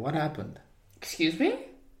eye. What happened? Excuse me?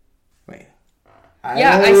 Wait. I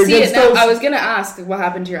see it now. I was gonna ask what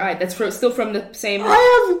happened to your eye. That's still from the same.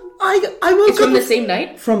 I woke it's up from the same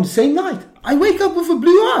night. From the same night. I wake up with a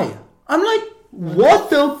blue eye. I'm like,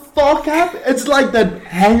 what the fuck happened? It's like that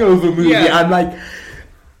Hangover movie. Yeah. I'm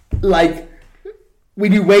like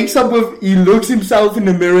when he wakes up he looks himself in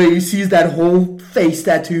the mirror. He sees that whole face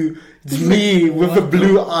tattoo. It's me with a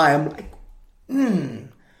blue eye. I'm like,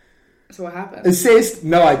 So what happened? Assessed?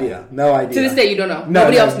 No idea. To this day, you don't know.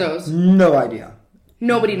 Nobody else knows. No idea.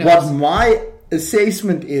 Nobody knows. What my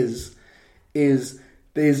assessment is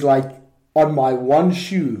there's like on my one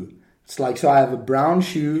shoe, it's like, so I have a brown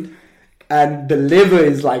shoe and the lever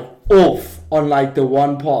is like off on like the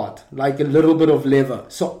one part, like a little bit of lever.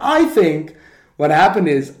 So I think what happened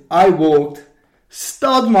is I walked,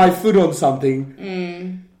 stubbed my foot on something,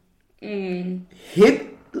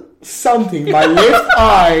 hit something. My left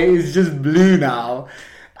eye is just blue now.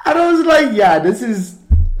 And I was like, yeah, this is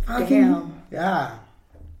fucking... Damn. Yeah.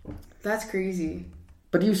 That's crazy.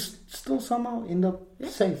 But you still somehow end up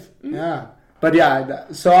safe. Mm-hmm. Yeah. But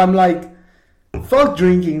yeah, so I'm like, fuck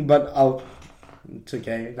drinking, but it's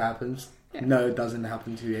okay, it happens. Yeah. No, it doesn't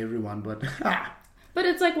happen to everyone, but... But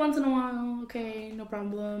it's like once in a while, okay, no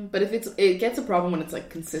problem. But if it gets a problem when it's like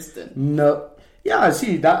consistent. No. Yeah, I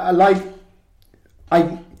see that. Like,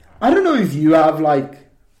 I don't know if you have like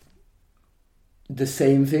the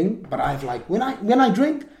same thing, but I've like when I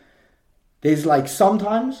drink, there's like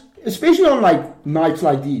sometimes, especially on like nights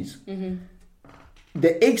like these,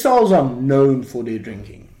 the exiles are known for their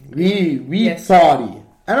drinking. We party,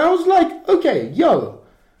 and I was like, okay, yo,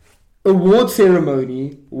 award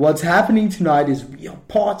ceremony. What's happening tonight is we are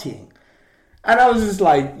partying, and I was just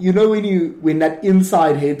like, you know, when that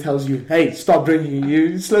inside head tells you, hey, stop drinking,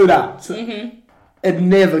 you slow down. So, it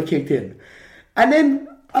never kicked in. And then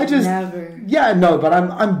I just... Never. Yeah, no, but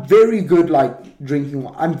I'm very good, like, drinking.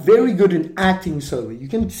 I'm very good in acting sober. You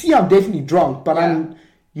can see I'm definitely drunk, but I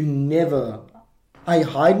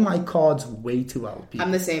hide my cards way too well. People.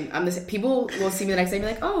 I'm the same. People will see me the next day and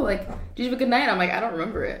be like, oh, like, did you have a good night? I'm like, I don't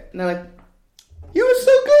remember it. And they're like... You were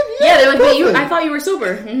so good. Yeah, they're like, but I thought you were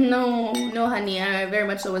sober. No, honey, I very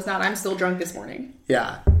much so was not. I'm still drunk this morning.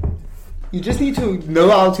 Yeah. You just need to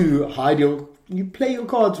know how to hide you play your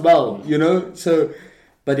cards well, you know? So,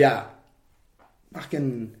 but yeah.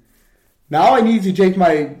 Fucking... Now I need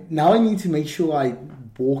to make sure I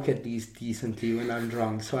walk at least decently when I'm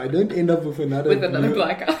drunk, so I don't end up with another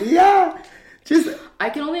blackout. Yeah. Just... I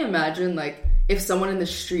can only imagine, like, if someone in the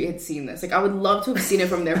street had seen this. Like, I would love to have seen it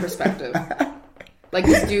from their perspective. Like,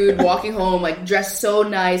 this dude walking home, like, dressed so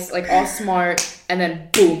nice, like, all smart, and then,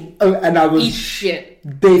 boom. Oh, and I was eat shit.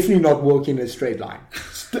 definitely not walking in a straight line.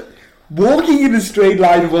 Walking in a straight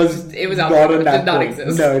line was not on that did not point.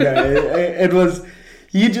 exist. No, it was...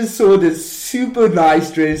 You just saw this super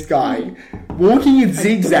nice dressed guy walking in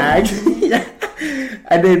zigzag.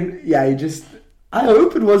 And then, you just... I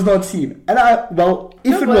hope it was not seen. And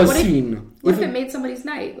if it was seen... What if it made somebody's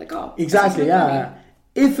night? Like, oh... Exactly, yeah.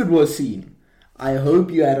 If it was seen, I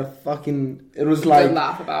hope you had a fucking... It was like... Good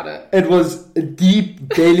laugh about it. It was a deep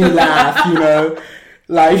belly laugh, you know.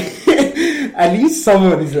 Like, at least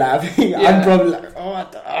someone is laughing. Yeah. I'm probably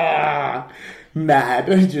like, mad,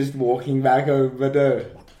 just walking back home. But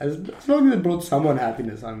as long as it brought someone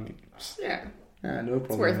happiness, I mean... Yeah, no problem.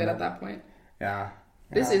 It's worth it at that point. Yeah.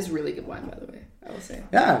 This is really good wine, by the way, I will say.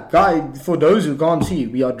 Yeah, guy, for those who can't see,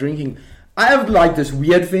 we are drinking... I have like this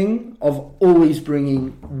weird thing of always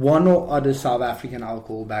bringing one or other South African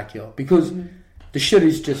alcohol back here. Because the shit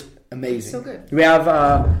is just amazing. It's so good. We have...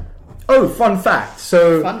 fun fact.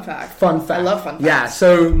 Fun fact. I love fun facts. Yeah,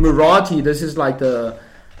 so Murati, this is like the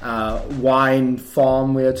wine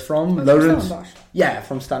farm where it's from. Lawrence. Stellenbosch. Yeah,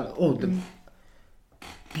 from Stellenbosch. Oh, the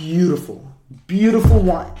beautiful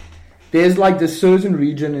wine. There's like this certain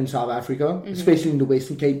region in South Africa, especially in the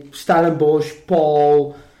Western Cape, Stellenbosch,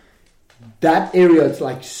 Paul, that area, it's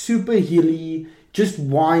like super hilly, just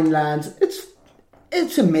winelands.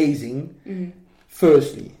 It's amazing,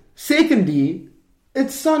 firstly. Secondly,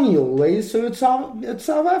 it's sunny always, so it's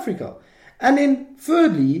South Africa. And then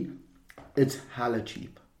thirdly, it's hella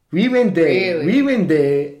cheap. We went there. Really? We went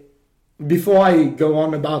there, before I go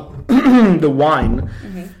on about the wine,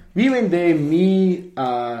 we went there, me,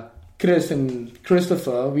 Chris and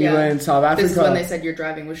Christopher, we were in South Africa. This is when they said your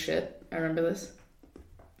driving was shit. I remember this.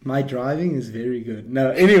 My driving is very good. No,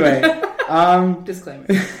 anyway. Disclaimer.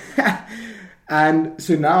 And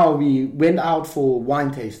so now we went out for wine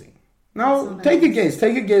tasting. Now, So nice. take a guess.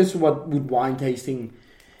 Take a guess what would wine tasting...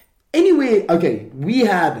 Anyway, okay, we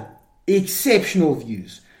had exceptional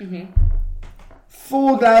views.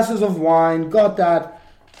 4 glasses of wine, got that.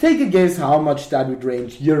 Take a guess how much that would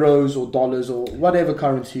range. Euros or dollars or whatever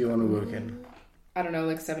currency you want to work in. I don't know,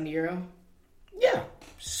 like €70. Yeah,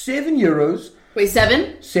 €7. Wait,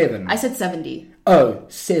 7? 7. I said 70. Oh,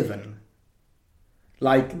 7.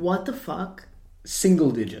 Like What the fuck? single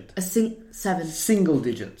digit. 7. Single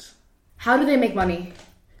digits. How do they make money?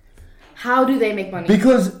 How do they make money?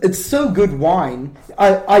 Because it's so good wine.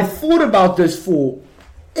 I thought about this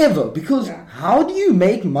forever. Because how do you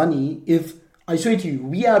make money if, I swear to you,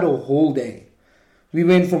 we had a whole day. We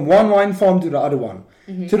went from one wine farm to the other one.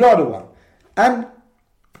 To the other one. And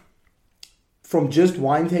from just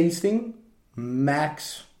wine tasting,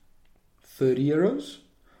 max €30.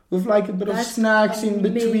 With like a bit of snacks in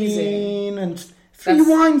between. And 3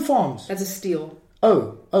 wine farms. That's a steal.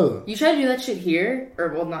 Oh. You try to do that shit here, or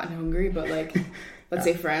well, not in Hungary, but like, let's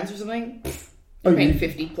say France or something. You're paying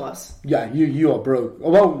 50 plus. Yeah, you are broke.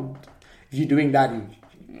 Well, if you're doing that, you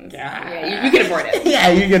can afford it. Yeah,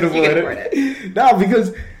 you can afford it. No,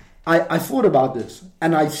 because I thought about this,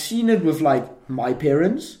 and I've seen it with like my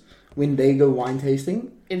parents when they go wine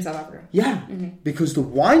tasting in South Africa. Yeah, because the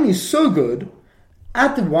wine is so good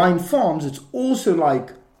at the wine farms. It's also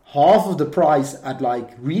like half of the price at like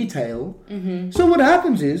retail. So what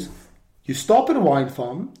happens is you stop at a wine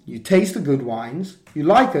farm, you taste the good wines, you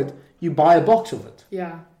like it, you buy a box of it.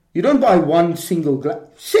 Yeah. You don't buy one single glass.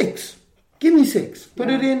 6. Give me 6. Put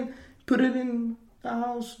it in the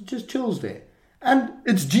house, just chills there. And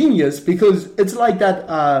it's genius because it's like that,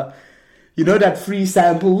 that free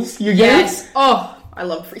samples you get? Yes. Oh, I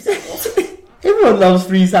love free samples. Everyone loves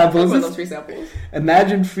free samples. Everyone loves free samples.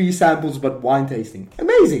 Imagine free samples but wine tasting.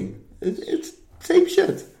 Amazing. It's same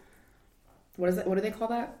shit. What is that? What do they call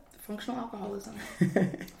that? Functional alcoholism.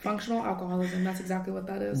 Functional alcoholism. That's exactly what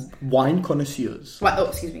that is. Wine connoisseurs.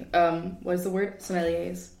 Excuse me. What is the word?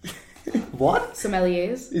 Sommeliers. What?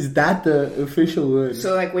 Sommeliers. Is that the official word?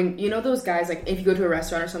 So like when, you know those guys, like if you go to a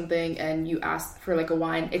restaurant or something and you ask for like a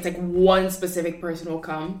wine, it's like one specific person will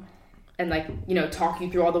come and like, talk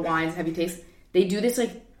you through all the wines, have you taste. They do this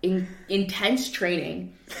like intense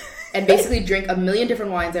training and basically drink a million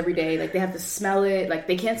different wines every day. Like they have to smell it. Like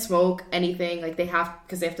they can't smoke anything. Like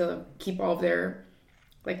because they have to keep all of their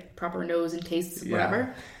like proper nose and tastes,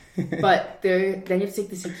 whatever. But then you have to take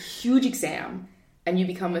this like, huge exam and you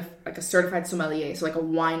become a certified sommelier. So like a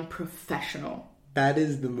wine professional. That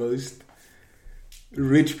is the most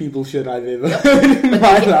rich people shit I've ever heard in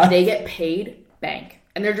my life. They get paid bank.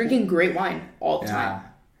 And they're drinking great wine all the time.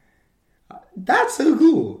 That's so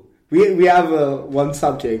cool. we have one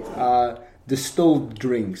subject, distilled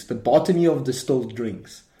drinks, the botany of distilled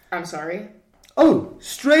drinks. I'm sorry? Oh,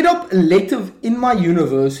 straight up elective in my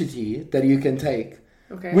university that you can take.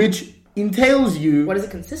 Okay. Which entails you... What does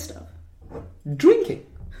it consist of? Drinking.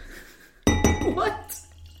 What?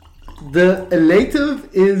 The elective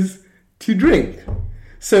is to drink.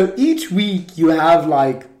 So each week you have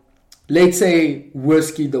like, let's say,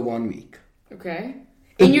 whiskey the 1 week. Okay.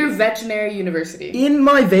 In your veterinary university? In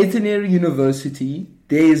my veterinary university,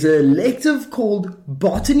 there's an elective called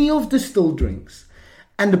Botany of Distilled Drinks.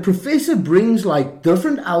 And the professor brings like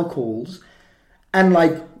different alcohols and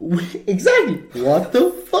like, exactly, what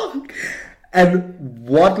the fuck? And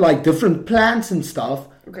what like different plants and stuff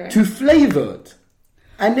to flavor it.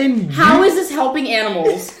 And then how is this helping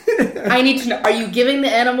animals? I need to know. Are you giving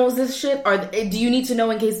the animals this shit? Do you need to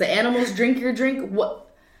know in case the animals drink your drink? What?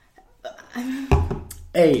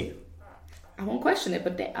 Hey. I won't question it,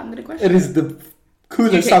 but I'm going to question it. It is the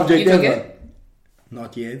coolest subject ever. It?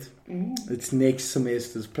 Not yet. It's next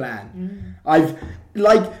semester's plan. I've,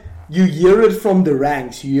 like, you hear it from the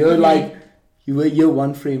ranks. You hear, like, you hear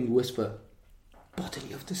one friend whisper,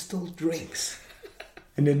 botany of distilled drinks.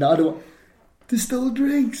 And then the other one, distilled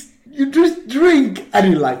drinks. You just drink.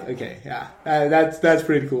 And you're like, okay, yeah, that's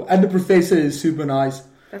pretty cool. And the professor is super nice.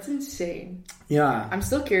 That's insane. Yeah. I'm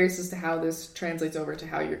still curious as to how this translates over to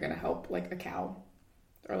how you're going to help, like, a cow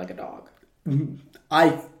or, like, a dog.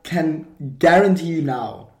 I can guarantee you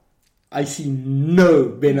now, I see no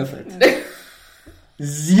benefit.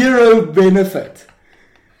 Zero benefit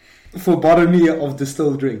for botany of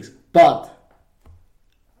distilled drinks. But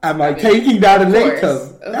am I taking that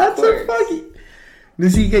elective? That's a fucking...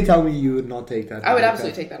 Nasike, tell me you would not take that. I would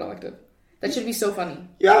absolutely take that elective. That should be so funny.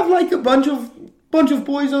 You have like a bunch of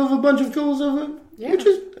boys over, a bunch of girls over. Yeah. Which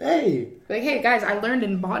is, hey. Like, hey guys, I learned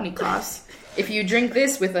in botany class, if you drink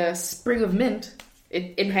this with a sprig of mint,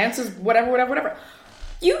 it enhances whatever.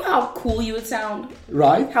 You know how cool you would sound.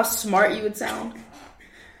 Right. How smart you would sound.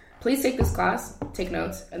 Please take this class, take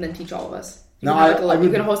notes, and then teach all of us. You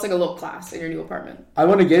can host like a little class in your new apartment. I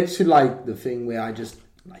want to get to like the thing where I just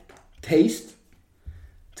like taste,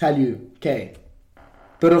 tell you, okay,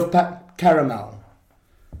 bit of caramel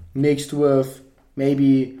mixed with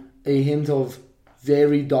maybe a hint of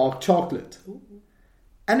very dark chocolate. Ooh.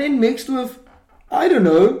 And then mixed with, I don't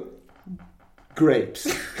know, grapes.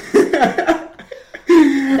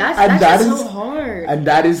 That's so hard. And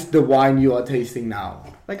that is the wine you are tasting now.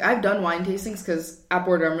 Like, I've done wine tastings because at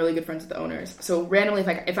Border, I'm really good friends with the owners. So randomly,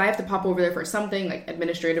 if I have to pop over there for something, like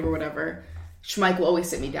administrative or whatever, Schmeik will always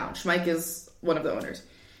sit me down. Schmeik is one of the owners.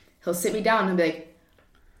 He'll sit me down and be like,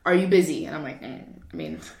 are you busy? And I'm like,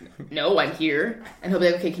 no, I'm here. And he'll be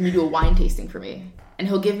like, okay, can you do a wine tasting for me? And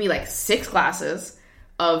he'll give me like 6 glasses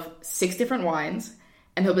of 6 different wines.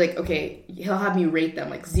 And he'll be like, okay, he'll have me rate them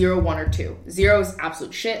like 0, 1, or 2. 0 is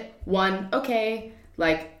absolute shit. 1, okay,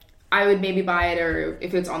 like I would maybe buy it or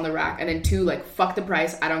if it's on the rack. And then 2, like fuck the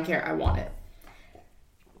price. I don't care. I want it.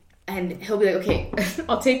 And he'll be like, okay,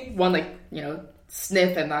 I'll take one, like,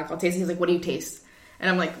 sniff and like I'll taste it. He's like, what do you taste? And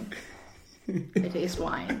I'm like, I taste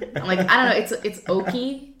wine. I'm like, I don't know. It's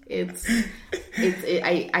oaky.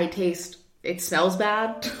 I taste. It smells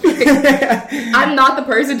bad. I'm not the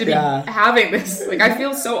person to be having this. Like, I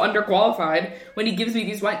feel so underqualified when he gives me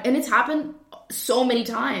these wines, and it's happened so many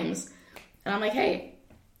times. And I'm like, hey,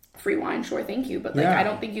 free wine, sure, thank you, but like, I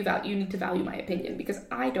don't think you need to value my opinion because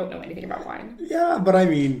I don't know anything about wine. Yeah, but I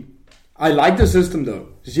mean, I like the system though.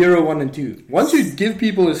 0, 1, and 2. Once you give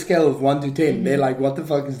people a scale of 1 to 10, they're like, what the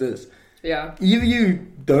fuck is this? Yeah. Either you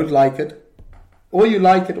don't like it, or you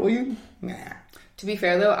like it, or you... Nah. To be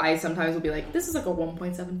fair, though, I sometimes will be like, this is like a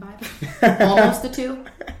 1.75. Almost a 2.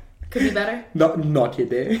 Could be better. Not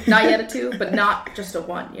yet there. Not yet a 2, but not just a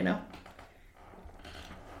 1,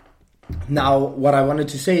 Now, what I wanted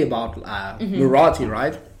to say about Murati,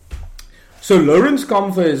 right? So, Lawrence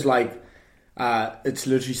Comfer is like, it's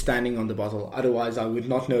literally standing on the bottle. Otherwise, I would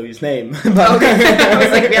not know his name. But okay. I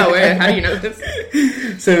was like, yeah, how do you know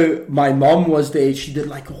this? So, my mom was there. She did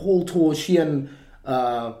like a whole tour. She and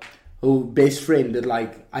her best friend did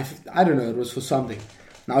like, I don't know, it was for something.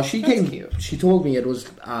 Now, she came, cute. She told me it was,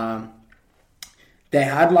 they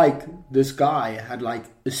had like, this guy had like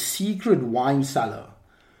a secret wine cellar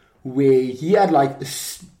where he had like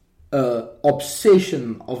a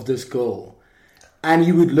obsession of this girl. And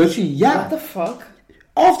he would literally, What the fuck?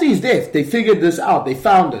 After his death, they figured this out. They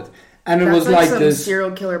found it. And it was like some this...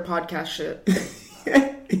 serial killer podcast shit.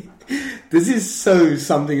 This is so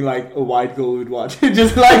something like a white girl would watch.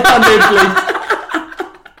 Just like on Netflix.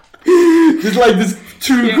 Just like this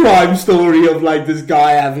true crime story of like this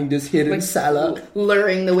guy having this hidden like cellar,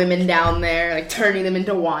 luring the women down there, like turning them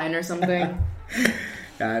into wine or something.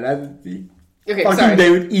 Yeah, that Okay, fucking sorry.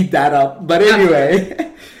 they would eat that up. But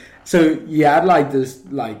anyway, so he had like this,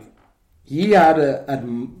 like he had a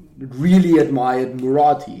really admired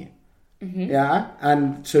Marathi, yeah,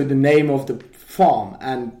 and so the name of the farm,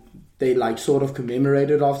 and they like sort of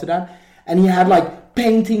commemorated after that, and he had like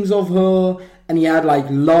paintings of her, and he had like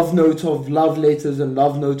love letters and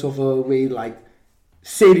love notes of her where he like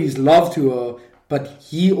said his love to her, but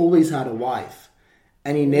he always had a wife.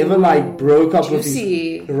 And he never like broke up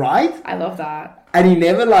juicy. with his, right? I love that. And he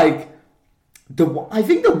never like I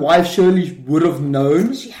think the wife surely would have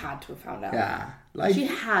known. She had to have found out. Yeah, like She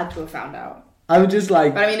had to have found out. I would just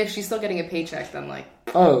like, But I mean, if she's still getting a paycheck, then like,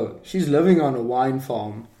 oh, she's living on a wine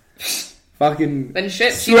farm, fucking then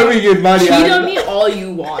shit. swimming in money. Cheat on me all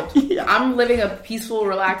you want. Yeah. I'm living a peaceful,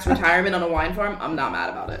 relaxed retirement on a wine farm. I'm not mad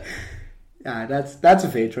about it. Yeah, that's a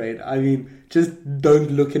fair trade. I mean, just don't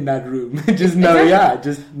look in that room. Just know, Exactly. yeah,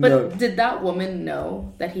 just But know. did that woman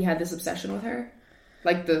know that he had this obsession with her?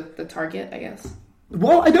 Like the target, I guess.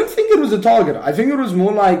 Well, I don't think it was a target. I think it was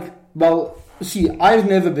more like, well, see, I've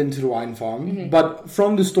never been to the wine farm, but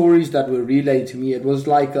from the stories that were relayed to me, it was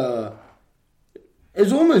like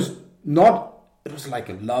it's almost not, it was like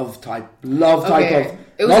a love type Okay. of...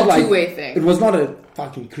 It was not a like, two-way thing. It was not a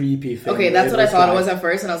fucking creepy thing. Okay, that's what I thought it was like- at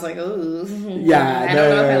first, and I was like, ooh. Yeah, I don't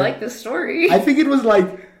know if I like this story. I think it was like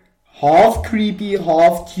half creepy,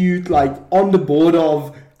 half cute, like on the border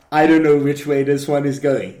of, I don't know which way this one is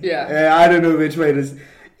going. Yeah. I don't know which way this...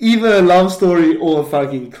 Either a love story or a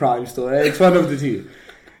fucking crime story. It's one of the two.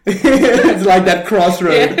 It's like that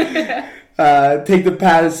crossroad. Yeah. Take the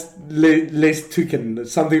path less taken.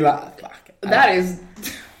 Something like... Fuck. That is...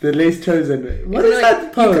 The less chosen. What Isn't is it that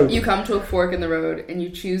like poem? you come to a fork in the road, and you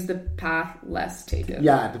choose the path less taken.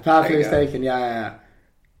 Yeah, the path There you less go. taken. Yeah.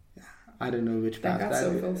 I don't know which That path got so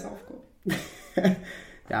is. philosophical.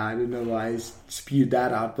 Yeah, I don't know why I spewed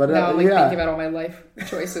that out. But Now I'm like yeah. thinking about all my life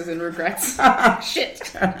choices and regrets. Shit.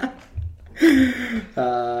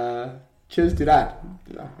 Cheers to that.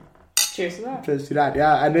 Cheers to that. Cheers to that,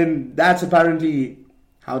 yeah. And then that's apparently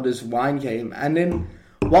how this wine came. And then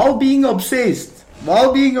while being really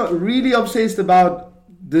obsessed about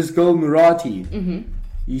this girl Marathi,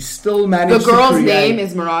 he still The managed to girl's create... name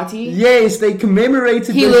is Marathi. Yes, they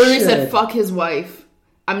commemorated He this literally shit. said, "Fuck his wife.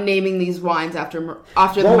 I'm naming these wines after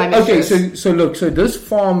Well, my mistress." okay, so look, so this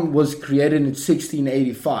farm was created in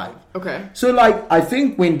 1685. Okay. So, like, I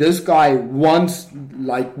think when this guy once,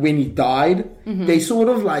 like, when he died, they sort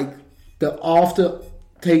of, like, the after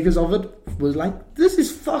takers of it was like, this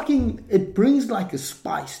is fucking, it brings, like, a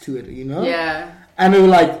spice to it, you know? Yeah. And they were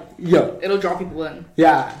like, yo, It'll draw people in.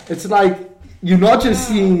 yeah, it's like, you're not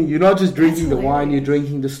just you're not just drinking the hilarious. wine, you're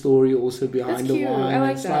drinking the story also behind That's the cute. wine. I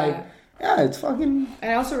like it's that. like, yeah, it's fucking...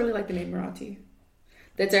 And I also really like the name Marathi.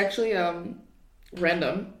 That's actually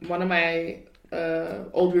random. One of my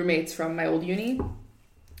old roommates from my old uni,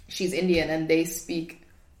 she's Indian, and they speak,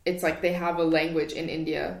 it's like they have a language in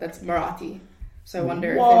India that's Marathi. So I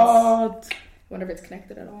wonder if it's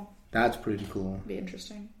connected at all. That's pretty cool. Be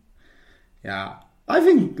interesting. Yeah. I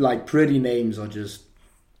think, like, pretty names are just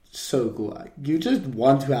so cool. Like, you just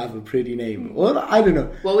want to have a pretty name. Or, I don't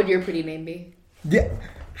know. What would your pretty name be? Yeah.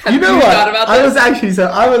 Have you know you what? thought about I this? was actually,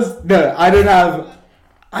 no, I don't have,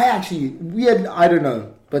 I don't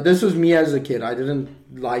know. But this was me as a kid. I didn't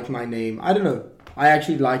like my name. I don't know. I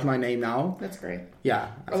actually like my name now. That's great. Yeah.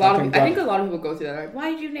 I think a lot of people go through that. Like,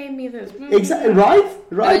 why did you name me this? Exactly. Right?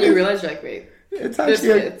 And Right. then you realize, you're like, wait. It's This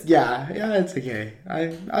actually, fits. yeah, it's okay.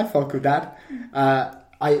 I fuck with that.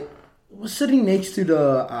 I was sitting next to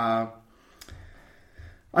the,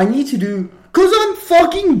 I need to do, cause I'm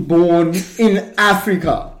fucking born in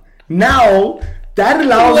Africa. Now, that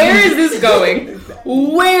allows Where me, is this going?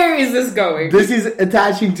 Where is this going? this is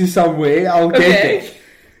attaching to somewhere, I'll get Okay. there.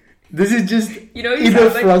 This is just You know, inner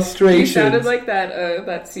frustration. You sounded like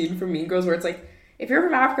that scene from Mean Girls where it's like, if you're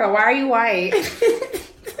from Africa, why are you white?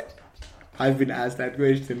 I've been asked that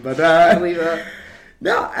question, but I believe that.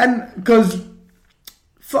 no, and because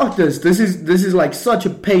fuck this. This is like such a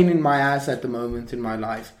pain in my ass at the moment in my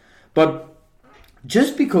life. But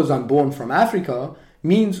just because I'm born from Africa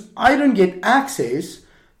means I don't get access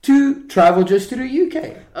to travel just to the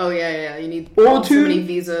UK. Oh yeah. You need Or so to- many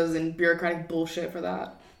visas and bureaucratic bullshit for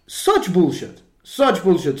that. Such bullshit. So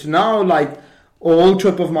now, like, a whole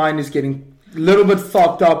trip of mine is getting a little bit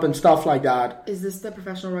fucked up and stuff like that. Is this the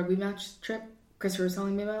professional rugby match trip Christopher was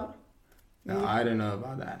telling me about? No, I don't know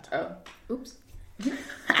about that. Oh, oops.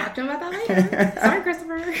 Talk to him about that later. Sorry,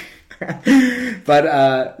 Christopher.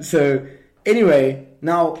 But, so, anyway,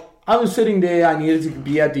 Now, I was sitting there. I needed to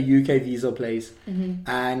be at the UK visa place.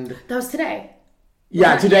 And... That was today.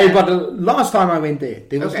 Yeah, today. Yeah. But the last time I went there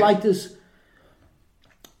was like this...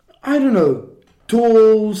 I don't know.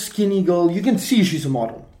 Tall, skinny girl. You can see she's a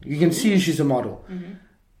model.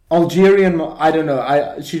 Algerian... I don't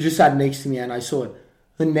know. She just sat next to me and I saw it.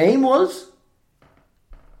 Her name was...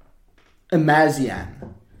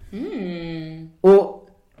 Amazian. Or...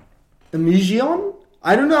 Amizion?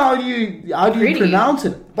 I don't know how do you pronounce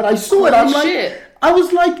it, but I saw it. I'm like, I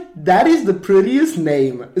was like, that is the prettiest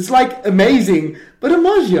name. It's like amazing, but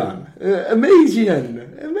Amazian.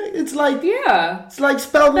 It's like it's like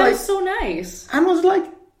spelled that like. That is so nice. And I was like,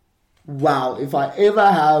 wow, if I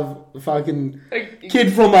ever have a fucking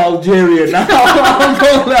kid from Algeria now, I'll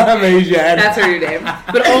call that Amazian. That's her new name,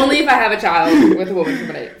 but only if I have a child with a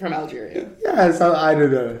woman from Algeria. Yeah, so I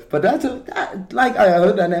don't know, but like I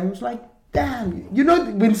heard that name, I was like. Damn, you know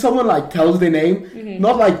when someone like tells their name,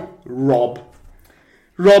 not like Rob.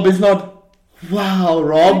 Rob is not wow,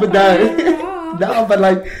 Rob, but no, but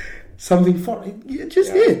like something for it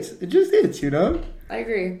just hits, you know. I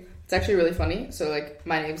agree. It's actually really funny. So like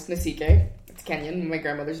my name's Nasike. It's Kenyan, my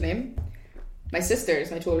grandmother's name. My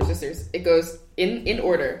sisters, my two older sisters, it goes in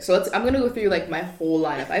order. So I'm gonna go through like my whole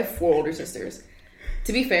lineup. I have 4 older sisters.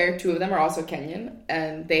 To be fair, 2 of them are also Kenyan,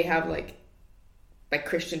 and they have like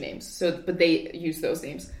Christian names, but they use those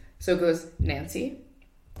names. So it goes Nancy,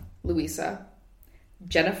 Louisa,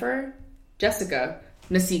 Jennifer, Jessica,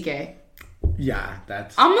 Nasike. Yeah,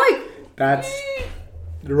 that's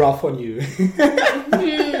rough on you.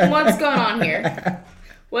 What's going on here?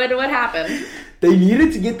 What happened? They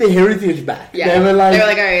needed to get their heritage back. Yeah, they were like, all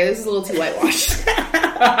right, this is a little too whitewashed.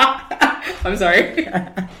 I'm sorry.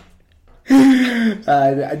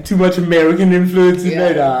 Too much American influence in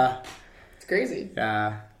there. Crazy.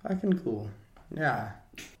 Yeah, fucking cool. Yeah.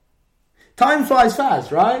 Time flies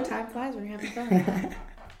fast, right? Time flies when you're having fun.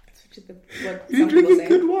 When you're drinking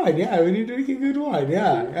good wine,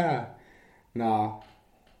 yeah. No,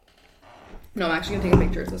 I'm actually going to take a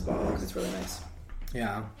picture of this bottle because it's really nice.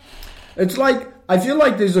 Yeah. It's like, I feel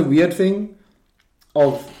like there's a weird thing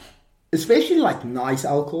of, especially like nice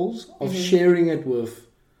alcohols, of sharing it with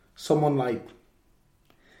someone like,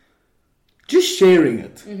 just sharing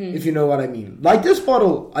it, if you know what I mean. Like this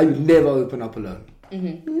bottle, I would never open up alone.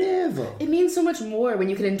 Never. It means so much more when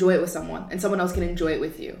you can enjoy it with someone and someone else can enjoy it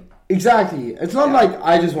with you. Exactly. It's not like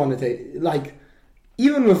I just want to take... Like,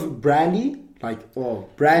 even with brandy,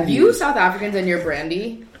 brandy... You South Africans and your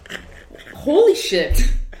brandy, holy shit.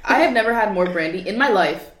 I have never had more brandy in my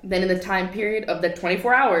life than in the time period of the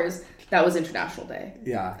 24 hours that was International Day.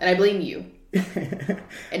 Yeah. And I blame you.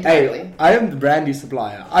 Entirely. Hey, I am the brandy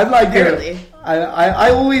supplier. I'm like I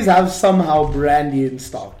always have somehow brandy in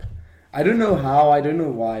stock. I don't know how, I don't know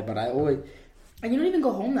why, but I always... And you don't even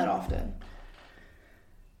go home that often.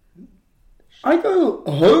 I go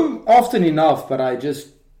home often enough, but I just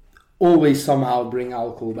always somehow bring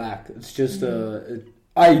alcohol back. It's just I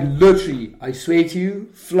swear to you,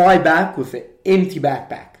 fly back with an empty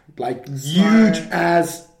backpack, like huge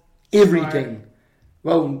as everything. Smart.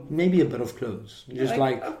 Well, maybe a bit of clothes. Just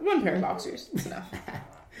like 1 pair of boxers. That's enough.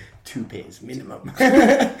 2 pairs minimum.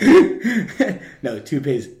 No, 2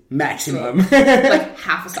 pairs maximum. Like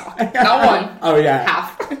half a sock. Not 1. Oh yeah.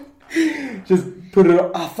 Half. Just put it on.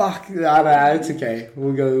 Oh fuck. It's okay.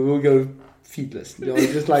 We'll go feetless.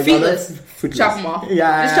 Just like feetless. Chop them off.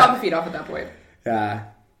 Yeah. Just chop the feet off at that point. Yeah.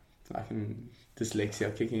 Fucking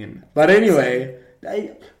dyslexia kicking in. But anyway,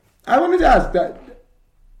 I wanted to ask that,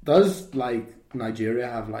 does like Nigeria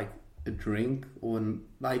have like a drink or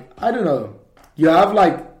like, I don't know, you have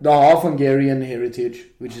like the half Hungarian heritage,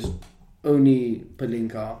 which is only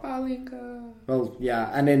Palinka. Well, yeah,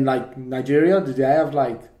 and then like Nigeria, do they have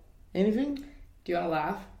like anything? Do you want to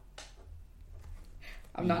laugh?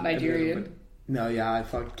 I'm not Nigerian. No, yeah, I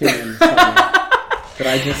fucked Kenyan. Sorry. Did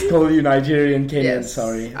I just call you Nigerian? Kenyan, yes,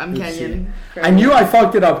 sorry. I'm Kenyan. I knew I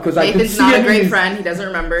fucked it up because I could see not a great friend. He doesn't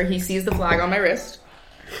remember. He sees the flag on my wrist.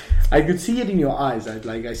 I could see it in your eyes. I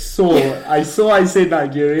said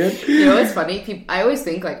Nigerian. You know, it's funny. I always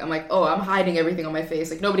think I'm I'm hiding everything on my face.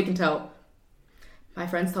 Like nobody can tell. My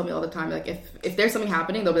friends tell me all the time, like if there's something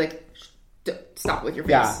happening, they'll be like, stop with your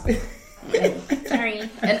face. Yeah. Like, sorry.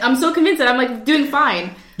 And I'm so convinced that I'm like doing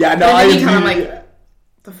fine. Yeah, no, I'm like,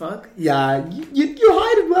 the fuck? Yeah, you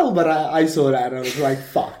hide it well, but I saw that and I was like,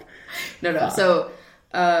 fuck. No. Fuck. So,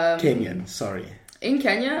 Kenyan, sorry. In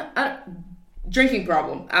Kenya, drinking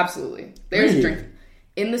problem, absolutely. There's a drink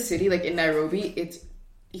in the city, like in Nairobi. It's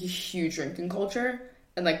a huge drinking culture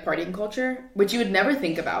and like partying culture, which you would never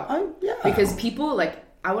think about. Yeah. Because people like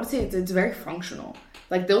I would say it's very functional.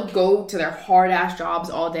 Like, they'll go to their hard-ass jobs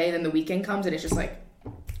all day, then the weekend comes, and it's just like,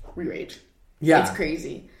 re-rage. Yeah. It's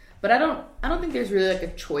crazy. But I don't think there's really, like,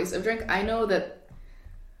 a choice of drink. I know that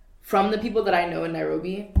from the people that I know in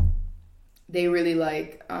Nairobi, they really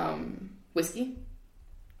like whiskey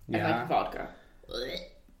and, like, vodka.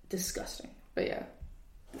 Disgusting. But, yeah.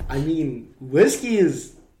 I mean, whiskey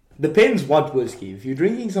depends what whiskey. If you're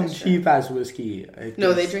drinking some cheap-ass whiskey...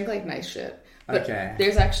 No, they drink, like, nice shit. But okay.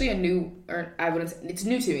 There's actually it's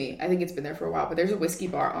new to me. I think it's been there for a while, but there's a whiskey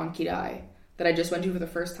bar on Kidai that I just went to for the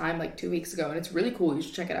first time like 2 weeks ago, and it's really cool. You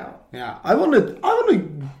should check it out. Yeah, I want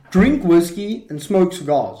to drink whiskey and smoke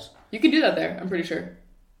cigars. You can do that there, I'm pretty sure.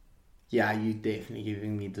 Yeah, you're definitely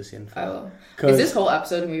giving me this info. I will. Is this whole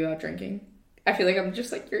episode going to be about drinking? I feel like I'm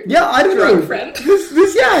just like your I don't drunk know. friend.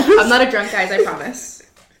 I'm not a drunk, guys, I promise.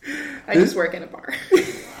 I just work in a bar.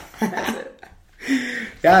 That's it.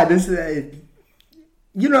 Yeah, this is...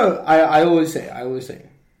 I always say,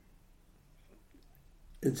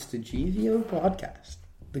 it's the GVO podcast,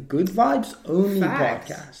 the Good Vibes Only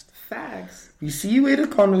podcast. Facts. You see where the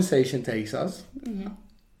conversation takes us. Mm-hmm.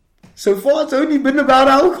 So far, it's only been about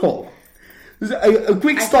alcohol. A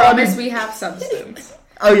quick start. I promise we have substance.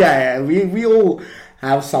 Oh yeah, we all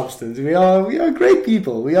have substance. We are great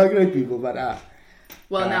people. But now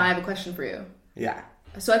I have a question for you. Yeah.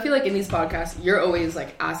 So I feel like in these podcasts, you're always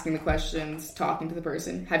like asking the questions, talking to the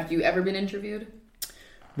person. Have you ever been interviewed?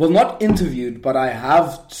 Well, not interviewed, but I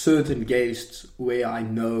have certain guests where I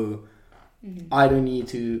know I don't need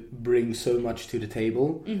to bring so much to the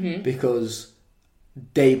table because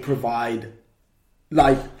they provide,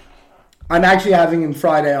 like, I'm actually having him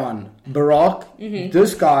Friday on. Barack,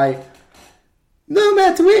 this guy, no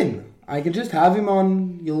matter when. I can just have him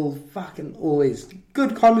on. You'll fucking always...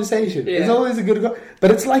 Good conversation. Yeah. It's always a good...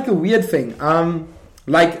 But it's like a weird thing. I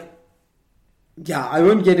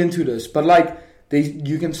won't get into this. But like,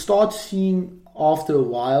 you can start seeing after a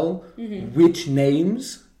while which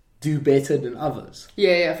names do better than others.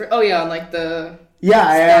 Yeah. On like the...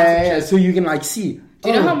 Yeah. So you can like see... Do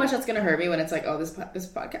you know how much that's going to hurt me when it's like, oh, this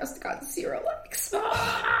podcast got 0 likes?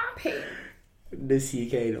 Pain.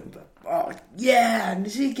 Nasike, oh yeah,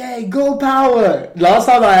 Nasike, go power. Last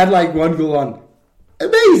time I had like 1 goal on.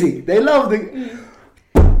 Amazing. They love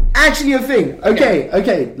actually a thing.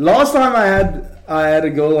 Okay. Last time I had a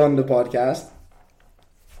goal on the podcast.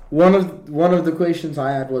 One of the questions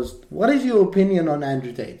I had was, what is your opinion on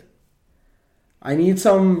Andrew Tate? I need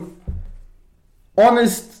some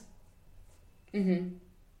honest...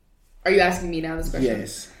 Are you asking me now this question?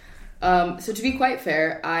 Yes. So to be quite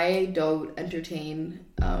fair, I don't entertain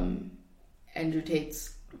Andrew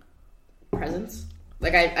Tate's presence.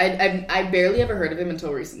 Like, I barely ever heard of him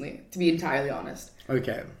until recently, to be entirely honest.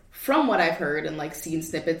 Okay. From what I've heard and, like, seen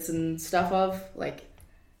snippets and stuff of, like,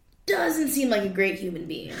 doesn't seem like a great human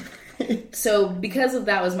being. So because of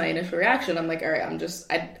that was my initial reaction, I'm like, all right,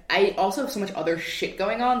 I also have so much other shit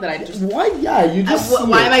going on that I just... Why? Yeah, you just...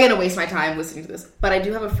 why am I going to waste my time listening to this? But I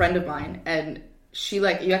do have a friend of mine, and... She,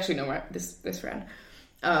 like, you actually know this friend.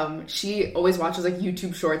 She always watches, like,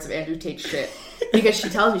 YouTube shorts of Andrew Tate shit. Because she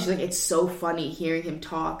tells me, she's like, it's so funny hearing him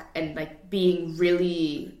talk and, like, being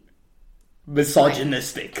really...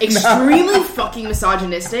 misogynistic. Like, extremely fucking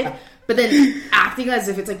misogynistic. But then acting as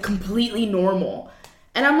if it's, like, completely normal.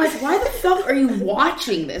 And I'm like, why the fuck are you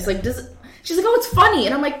watching this? Like, she's like, oh, it's funny.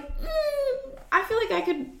 And I'm like, I feel like I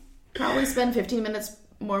could probably spend 15 minutes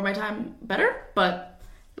more of my time better. But...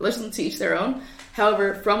 listen to each their own.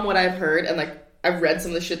 However, from what I've heard and like I've read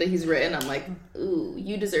some of the shit that he's written, I'm like, ooh,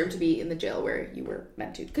 you deserve to be in the jail where you were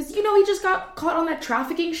meant to. Because he just got caught on that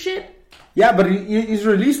trafficking shit. Yeah, but he's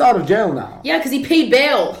released out of jail now. Yeah, because he paid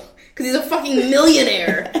bail. Because he's a fucking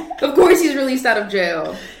millionaire. Of course he's released out of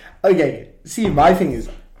jail. Okay, see, my thing is,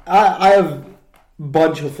 I have a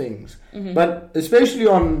bunch of things. But especially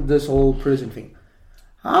on this whole prison thing.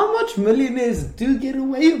 How much millionaires do get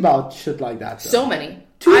away about shit like that? Though? So many.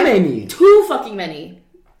 Many. Too fucking many.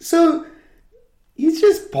 So, he's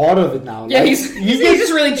just part of it now. Yeah, like, he's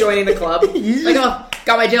just really joining the club. He's like, oh,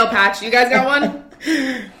 got my jail patch. You guys got one?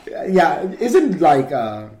 Yeah, isn't like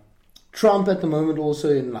Trump at the moment also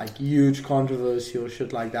in like huge controversy or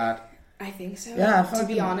shit like that? I think so. Yeah, to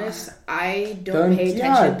be honest, I don't pay attention.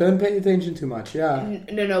 Yeah, don't pay attention too much. Yeah.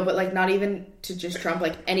 No, but like not even to just Trump.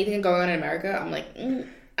 Like anything going on in America, I'm like,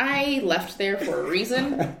 I left there for a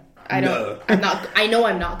reason. I know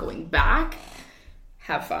I'm not going back.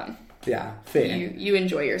 Have fun. Yeah, fair. You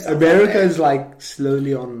enjoy yourself. America is like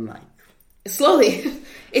slowly on like. Slowly,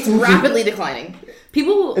 it's rapidly declining.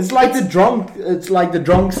 It's like the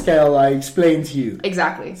drunk scale I explained to you.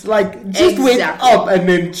 Exactly. It's like just went up and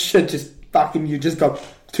then shit just fucking you just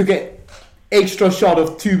took an extra shot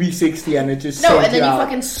of 2B60 and it just no, and then you you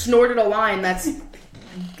fucking snorted a line that's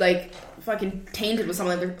like fucking tainted with some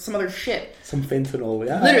other shit. Some fentanyl,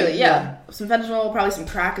 yeah. Literally, yeah. Some fentanyl, probably some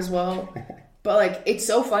crack as well. But like, it's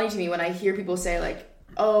so funny to me when I hear people say like,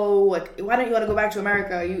 "Oh, like, why don't you want to go back to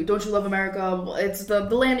America? Don't you love America? It's the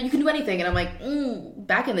land, you can do anything." And I'm like,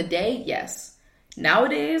 back in the day, yes.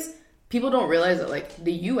 Nowadays, people don't realize that like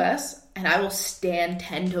the U.S., and I will stand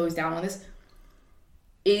 10 toes down on this,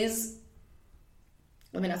 is,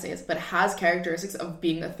 let me not say this, but has characteristics of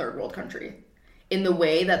being a third world country. In the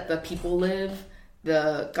way that the people live,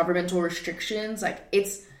 the governmental restrictions, like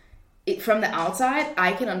from the outside,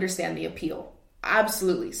 I can understand the appeal.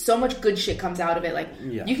 Absolutely. So much good shit comes out of it. Like,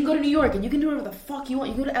 you can go to New York and you can do whatever the fuck you want.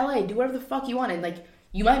 You go to LA, do whatever the fuck you want. And like,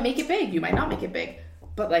 you might make it big, you might not make it big.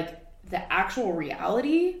 But like, the actual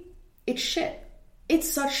reality, it's shit. It's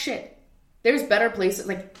such shit. There's better places.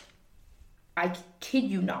 Like, I kid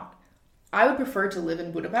you not. I would prefer to live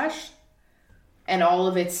in Budapest and all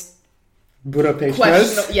of its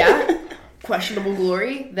questionable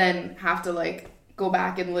glory than have to like go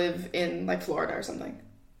back and live in like Florida or something.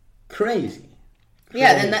 Crazy.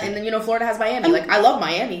 Yeah, and then Florida has Miami. Like, I love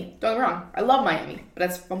Miami. Don't get me wrong. I love Miami, but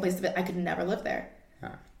that's one place I could never live there.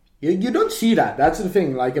 You don't see that. That's the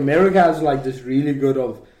thing. Like, America has like this really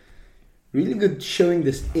good showing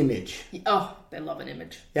this image. Oh, they love an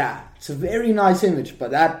image. Yeah, it's a very nice image,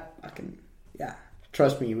 but that fucking,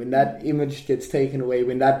 trust me, when that image gets taken away,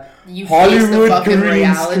 when that Hollywood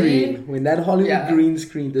green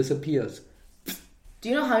screen disappears. Do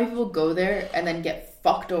you know how many people go there and then get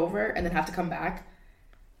fucked over and then have to come back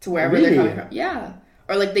to wherever they're coming from? Yeah.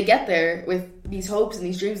 Or like they get there with these hopes and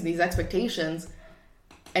these dreams and these expectations.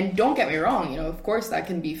 And don't get me wrong, of course that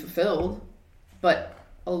can be fulfilled, but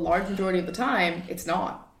a large majority of the time, it's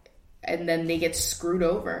not. And then they get screwed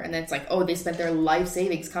over. And then it's like, oh, they spent their life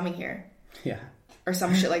savings coming here. Yeah. Or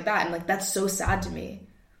some shit like that. And like, that's so sad to me.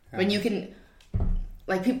 When you can,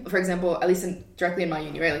 like, people, for example, at least directly in my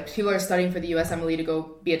uni, right? Like, people are studying for the USMLE to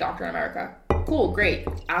go be a doctor in America. Cool, great.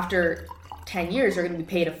 After 10 years, you're going to be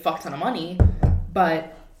paid a fuck ton of money.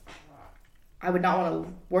 But I would not want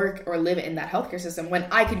to work or live in that healthcare system when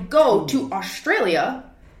I could go to Australia,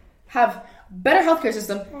 have better healthcare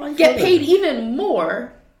system, get paid even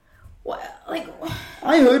more. What, like,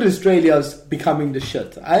 I heard Australia's becoming the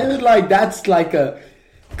shit. I heard like that's like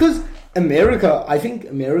because America, I think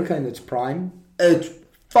America in its prime,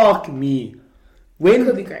 fuck me. It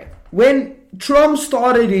could be great. When Trump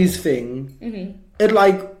started his thing, it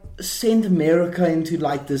like sent America into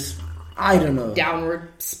like this, I don't know, downward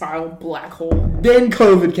spiral black hole. Then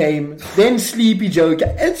COVID came. Then Sleepy Joe.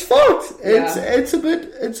 It's fucked. It's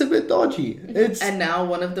a bit dodgy. And now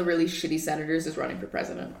one of the really shitty senators is running for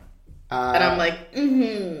president. And I'm like,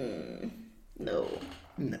 no.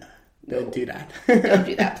 Don't do that. Don't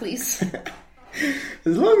do that, please.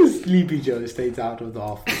 As long as Sleepy Joe stays out of the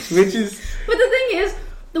office, which is. But the thing is,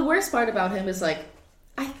 the worst part about him is like,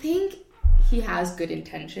 I think he has good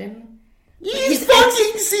intention. He's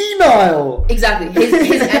fucking senile. Exactly.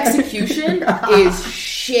 His execution is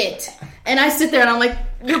shit. And I sit there and I'm like,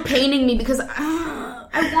 you're paining me because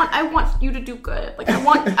I want you to do good. Like I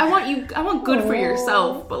want good for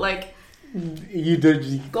yourself. But like,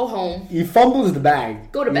 go home. He fumbles the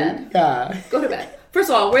bag. Go to bed. Go to bed. First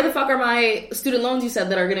of all, where the fuck are my student loans you said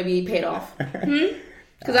that are going to be paid off?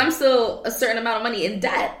 Because I'm still a certain amount of money in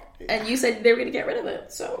debt, and you said they were going to get rid of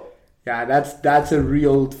it. So. Yeah, that's a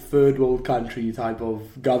real third world country type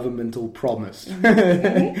of governmental promise.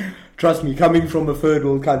 Trust me, coming from a third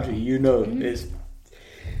world country, is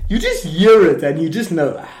you just hear it and you just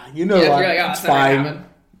know, what? Like, it's fine.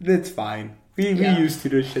 It's fine. We used to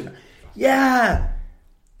this shit. Yeah.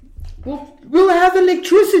 We'll have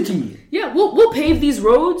electricity. Yeah, we'll pave these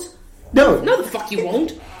roads. No, the fuck you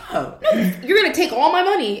won't. No, you're gonna take all my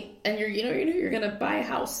money and you're gonna buy a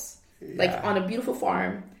house on a beautiful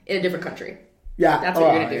farm. In a different country. Yeah. That's what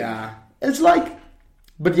you're going to do. Yeah. It's like,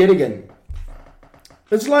 but yet again,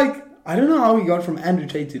 it's like, I don't know how we got from Andrew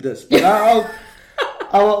Tate to this, but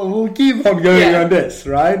we'll keep on going on this,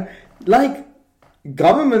 right? Like,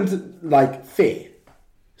 government, like, fair.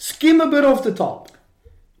 Skim a bit off the top.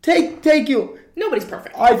 Take your... Nobody's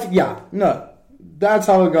perfect. No. That's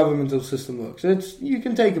how a governmental system works. You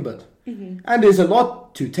can take a bit. And there's a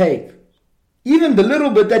lot to take. Even the little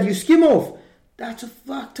bit that you skim off, that's a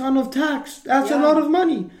fuck ton of tax. That's a lot of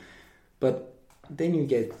money. But then you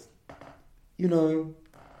get, a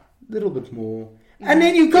little bit more. And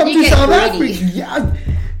then you come to South Africa. Yeah,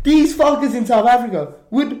 these fuckers in South Africa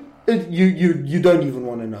you don't even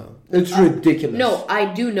want to know. It's ridiculous. No,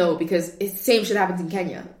 I do know because same shit happens in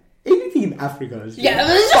Kenya. Anything in Africa is yeah,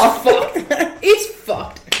 it's just fucked. It's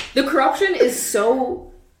fucked. The corruption is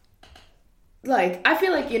so, like, I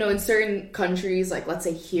feel like, you know, in certain countries, like, let's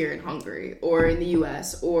say here in Hungary or in the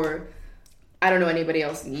US or I don't know anybody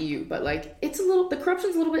else in the EU, but, like, the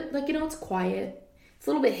corruption's a little bit, like, you know, it's quiet. It's a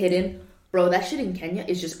little bit hidden. Bro, that shit in Kenya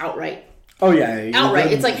is just outright. Oh, yeah.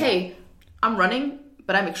 Outright. It's like, hey, I'm running,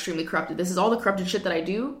 but I'm extremely corrupted. This is all the corrupted shit that I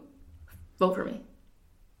do. Vote for me.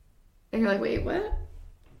 And you're like, wait, what?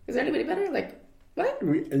 Is there anybody better? Like, what?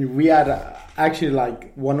 We had actually,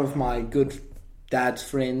 like, one of my good dad's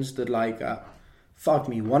friends that, like, fuck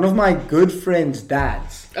me. One of my good friend's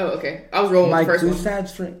dads. Oh, okay. I was rolling with the first one. My good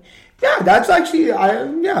dad's friend. Yeah, that's actually,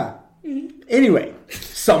 yeah. Mm-hmm. Anyway,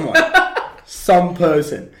 someone. Some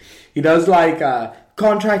person. He does, like,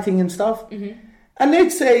 contracting and stuff. Mm-hmm. And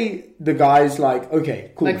let's say the guy's like,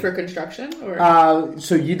 okay, cool. Like for construction? Or?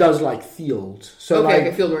 So he does like fields. So okay,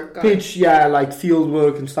 like field work. Pitch, yeah, like field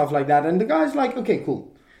work and stuff like that. And the guy's like, okay,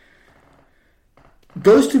 cool.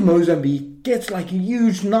 Goes to Mozambique, gets like a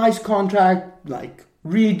huge, nice contract, like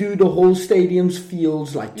redo the whole stadium's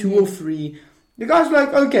fields, like 2 or 3. The guy's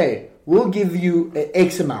like, okay, we'll give you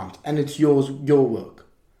X amount and it's your work.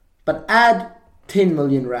 But add 10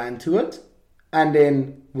 million rand to it and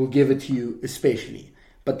then we'll give it to you especially.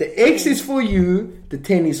 But the X is for you, the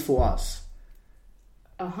 10 is for us.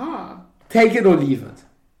 Uh-huh. Take it or leave it.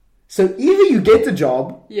 So either you get the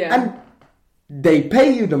job and they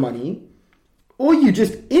pay you the money, or you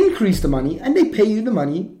just increase the money and they pay you the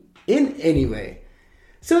money in any way.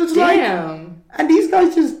 So it's like... And these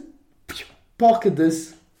guys just pocket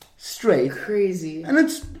this straight. Crazy. And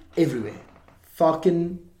it's everywhere.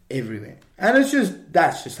 Fucking everywhere. And it's just...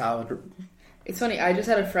 That's just how it... It's funny, I just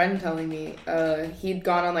had a friend telling me he'd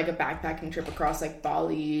gone on like a backpacking trip across like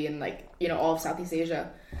Bali and like, you know, all of Southeast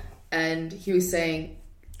Asia. And he was saying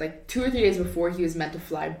like 2 or 3 days before he was meant to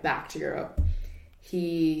fly back to Europe,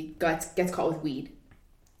 he gets caught with weed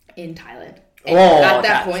in Thailand. And at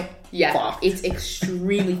that point, it's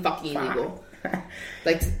extremely fucking illegal.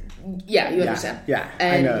 Like, you understand. Yeah,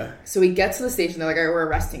 and I know. So he gets to the station, they're like, all right, we're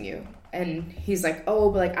arresting you. And he's like,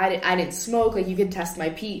 oh, but like I didn't smoke. Like you can test my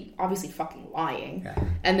pee. Obviously, fucking lying. Yeah.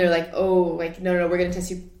 And they're like, oh, like no, we're gonna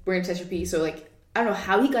test you. We're gonna test your pee. So like I don't know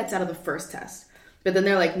how he gets out of the first test, but then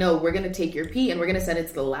they're like, no, we're gonna take your pee and we're gonna send it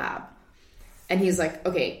to the lab. And he's like,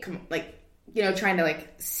 okay, come on, like you know, trying to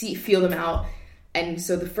like feel them out. And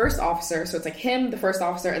so the first officer, so it's like him, the first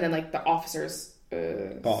officer, and then like the officer's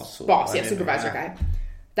boss, supervisor guy.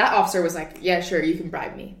 That officer was like, yeah, sure, you can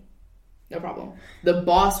bribe me. No problem. The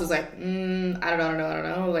boss was like, I don't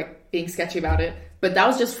know, like being sketchy about it. But that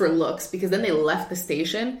was just for looks because then they left the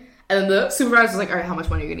station and then the supervisor was like, all right, how much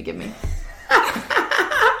money are you going to give me?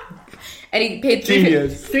 And he paid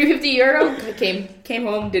 350 euro, came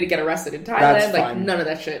home, didn't get arrested in Thailand. That's like fine. None of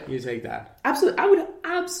that shit. You take that. Absolutely. I would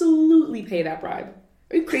absolutely pay that bribe.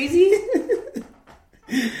 Are you crazy?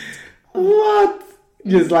 What?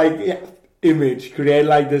 Just like image, create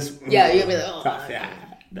like this. Yeah, you'll be like,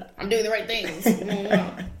 I'm doing the right things.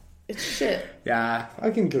 It's shit. Yeah,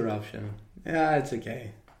 fucking corruption. Yeah, it's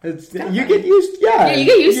okay. It's you get used. Yeah, you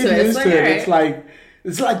get used to it.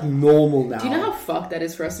 It's like normal now. Do you know how fucked that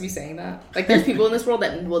is for us to be saying that? Like, there's people in this world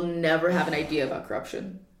that will never have an idea about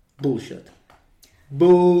corruption. Bullshit.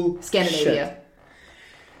 Scandinavia.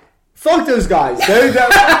 Fuck those guys.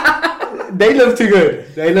 They live too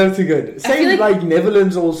good. Same like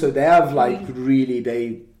Netherlands also. They have like really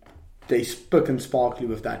they spick and sparkly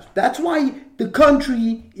with that. That's why the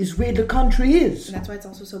country is where the country is. And that's why it's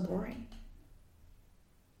also so boring.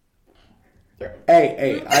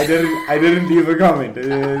 Hey, I didn't leave a comment.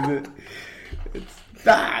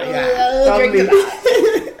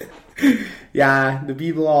 Yeah, the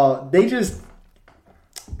people are,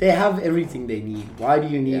 they have everything they need. Why do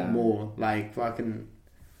you need more? Like fucking,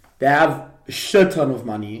 they have a shit ton of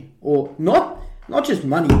money, or not just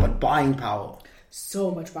money, but buying power.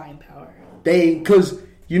 So much buying power. Because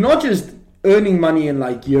you're not just earning money in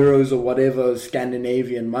like euros or whatever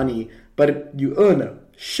Scandinavian money, but you earn a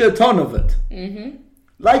shit ton of it. Mm-hmm.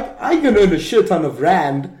 Like I can earn a shit ton of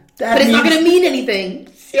rand. But it's not going to mean anything.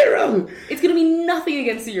 Zero. It's going to mean nothing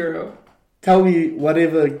against the euro. Tell me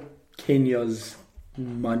whatever Kenya's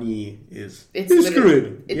money is. It's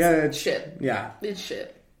screwed. It's shit. Yeah. It's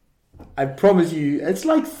shit. I promise you, it's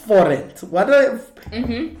like forint.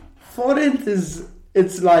 Forint is,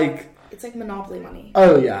 it's like Monopoly money.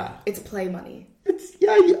 Oh yeah. It's play money.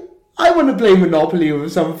 I want to play Monopoly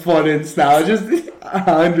with some forints now. Just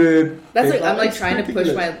 100. That's like, I'm like trying to push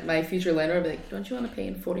my future lender. I'll be like, don't you want to pay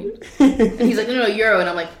in forint? And he's like, no, euro. And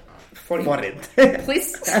I'm like, forint.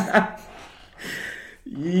 Please.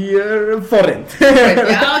 You're foreign.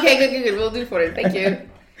 Yeah, okay, good. We'll do foreign. Thank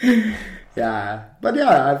you. Yeah. But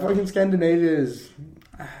yeah, I fucking Scandinavia is...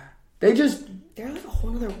 They're like a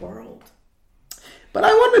whole other world. But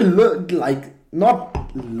I want to look, like,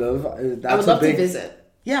 not live. I would love to visit.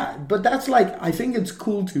 Yeah, but that's like, I think it's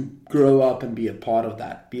cool to grow up and be a part of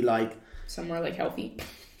that. Be like... Somewhere, like, healthy.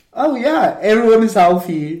 Oh, yeah. Everyone is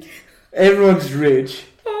healthy. Everyone's rich.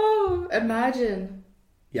 Oh, imagine.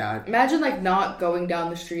 Yeah. Imagine, like, not going down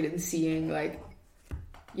the street and seeing, like,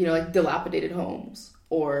 you know, like, dilapidated homes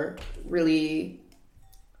or really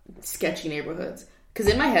sketchy neighborhoods. Because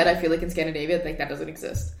in my head, I feel like in Scandinavia, like, that doesn't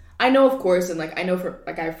exist. I know, of course, and, like, I know for,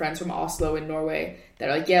 like, I have friends from Oslo in Norway that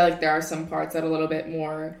are like, yeah, like, there are some parts that are a little bit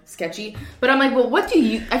more sketchy. But I'm like, well, what do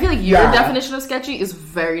you... I feel like your definition of sketchy is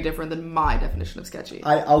very different than my definition of sketchy.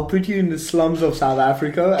 I'll put you in the slums of South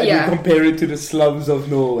Africa and you compare it to the slums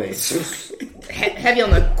of Norway. Heavy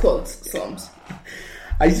on the quotes, slums.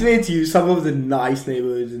 I swear to you, some of the nice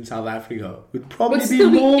neighborhoods in South Africa would probably be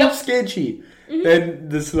more sketchy than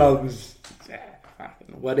the slums.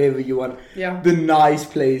 Whatever you want. Yeah. The nice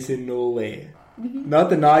place in Norway. Mm-hmm.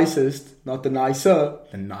 Not the nicest, not the nicer,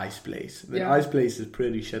 the nice place. The nice place is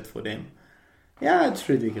pretty shit for them. Yeah, it's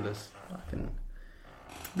ridiculous.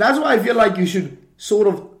 That's why I feel like you should sort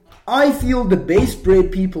of... I feel the best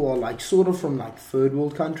bred people are like sort of from like third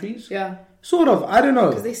world countries. Yeah. Sort of, I don't know.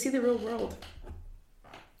 Because they see the real world.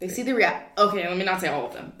 They see the Okay, let me not say all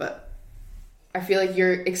of them, but I feel like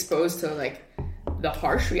you're exposed to like the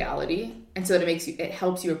harsh reality, and so it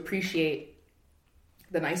helps you appreciate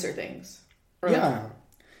the nicer things. Yeah.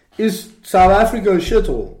 Is South Africa a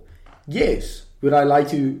shithole? Yes. Would I like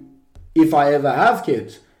to, if I ever have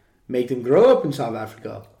kids, make them grow up in South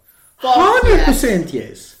Africa? 100%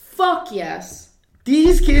 yes. Fuck yes.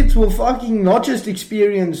 These kids will fucking not just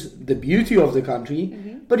experience the beauty of the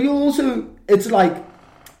country, but you'll also, it's like,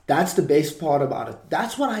 that's the best part about it.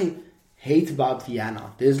 That's what I hate about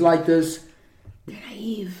Vienna. There's like this... They're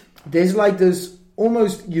naive. There's like this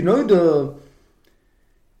almost, you know the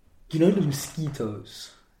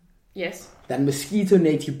mosquitoes? Yes. That mosquito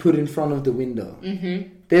net you put in front of the window. Mm-hmm.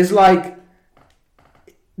 There's like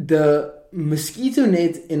the mosquito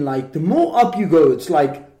net in like, the more up you go, it's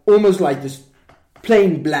like almost like this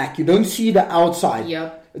plain black. You don't see the outside.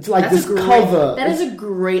 Yep. It's like this cover. That is a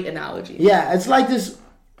great analogy. Yeah, it's like this.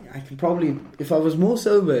 I can probably, if I was more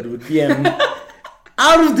sober, it would be an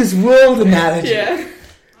out of this world analogy. Yeah.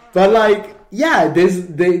 But like, yeah, there's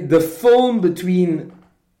the film between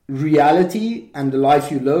reality and the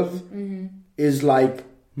life you live is like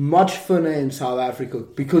much funner in South Africa,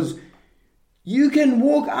 because you can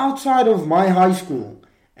walk outside of my high school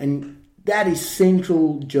and that is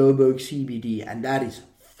central Joburg CBD and that is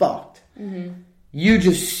fucked. You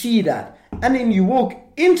just see that, and then you walk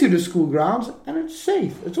into the school grounds and it's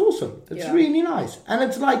safe. It's awesome. It's really nice, and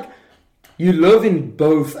it's like you live in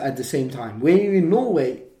both at the same time. When you're in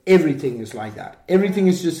Norway, everything is like that. Everything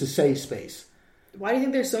is just a safe space. Why do you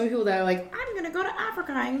think there's so many people that are like, I'm going to go to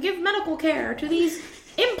Africa and give medical care to these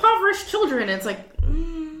impoverished children? And it's like,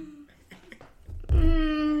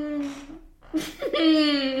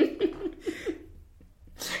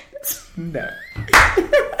 No.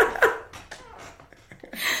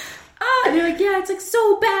 And they're like, yeah, it's like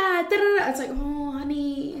so bad. Da-da-da. It's like, oh,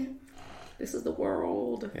 honey, this is the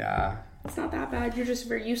world. Yeah. It's not that bad. You're just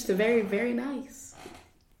very used to very, very nice.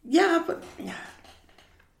 Yeah, but... Yeah.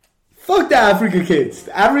 Fuck the Africa kids.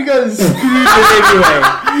 Africa is screwed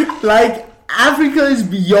anyway. Like, Africa is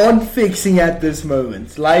beyond fixing at this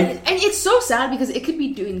moment. Like... And it's so sad because it could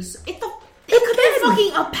be doing... It could be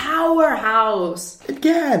fucking a powerhouse. It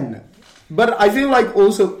can. But I feel like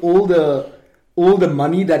also all the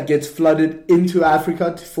money that gets flooded into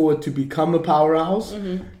Africa for it to become a powerhouse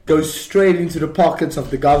goes straight into the pockets of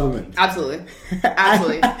the government. Absolutely.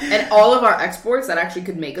 Absolutely. And all of our exports that actually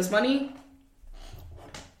could make us money,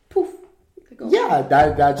 poof. Yeah,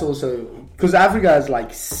 that's also... Because Africa is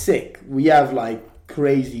like sick. We have like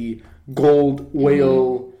crazy gold,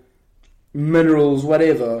 oil, minerals,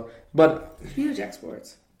 whatever. But... Huge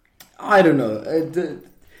exports. I don't know.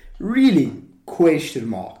 Really, question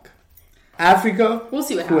mark. Africa, we'll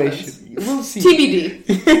see what happens. We'll see. TBD.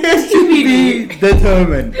 TBD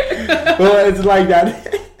determined. Well, it's like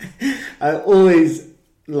that. I always,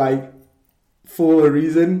 like, for a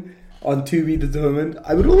reason, on To Be Determined,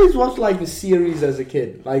 I would always watch, like, the series as a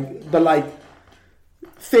kid. Like, but, like,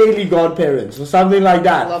 Fairly Godparents or something like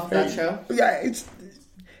that. I love that show. Yeah, it's...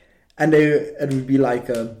 And it would be, like,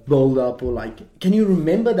 a build up or, like... Can you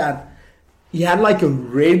remember that he had, like, a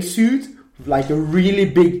red suit... like a really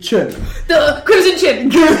big chin. The crimson chin.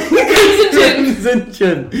 The crimson Crimson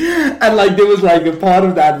Chin. And like there was like a part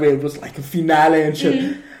of that where it was like a finale and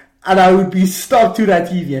shit. And I would be stuck to that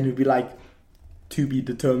TV and it would be like, to be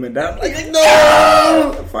determined. And I'm like,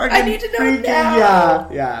 no! I need to know now!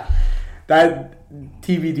 Yeah. That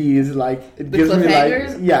TBD is like, it the gives me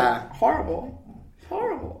cliffhangers? like, yeah. Horrible.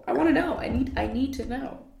 I want to know. I need to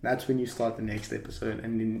know. That's when you start the next episode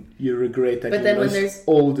and then you regret that but you then lost when there's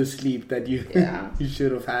all the sleep that you you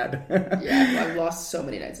should have had. Yeah, I've lost so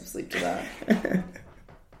many nights of sleep to that.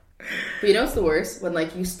 But you know what's the worst? When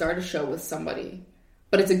like you start a show with somebody,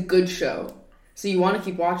 but it's a good show. So you want to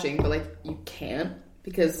keep watching, but like you can't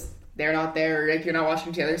because they're not there or like you're not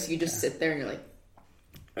watching together, so you just sit there and you're like,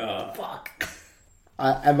 fuck.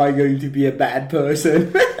 Am I going to be a bad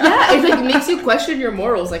person? Yeah, it like makes you question your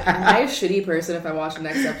morals. Like, am I a shitty person if I watch the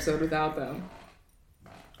next episode without them?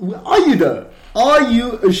 Are you though? Are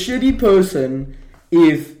you a shitty person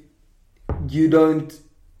if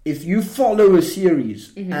you follow a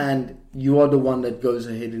series and you are the one that goes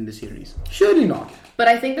ahead in the series? Surely not. But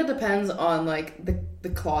I think that depends on like the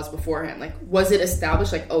clause beforehand. Like, was it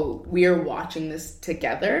established like, oh, we are watching this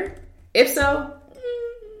together? If so,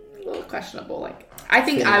 a little questionable. Like, I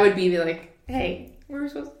think I would be like, hey, we're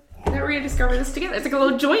gonna discover this together. It's like a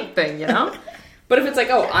little joint thing, you know? But if it's like,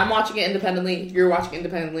 oh, I'm watching it independently, you're watching it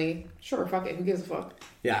independently, sure, fuck it, who gives a fuck?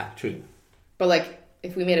 Yeah, true. But like,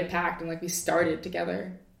 if we made a pact and like we started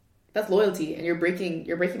together, that's loyalty, and you're breaking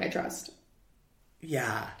my trust.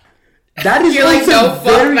 Yeah. That is you're also like, no, fuck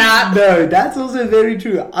very, that. No, that's also very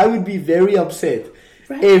true. I would be very upset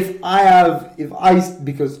because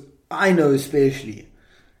I know especially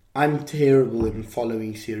I'm terrible in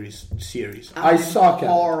following series. I suck at it.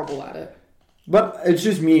 Horrible at it. But it's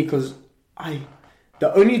just me because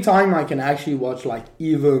the only time I can actually watch like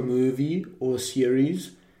either a movie or a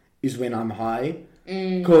series is when I'm high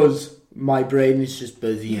because my brain is just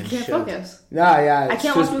busy and shit. You can't focus. Yeah, it's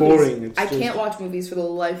just boring. I can't watch movies for the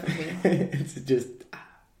life of me. It's just...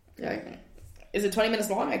 Yeah. Is it 20 minutes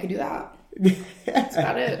long? I could do that. That's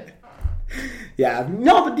about it. Yeah,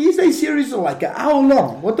 no, but these days series are like an hour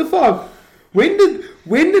long. What the fuck? When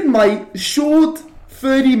did my short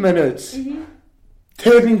 30 minutes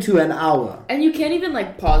turn into an hour? And you can't even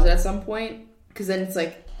like pause it at some point because then it's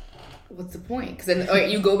like, what's the point? Because then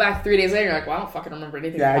you go back 3 days later and you're like, well, I don't fucking remember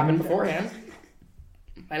anything that happened beforehand.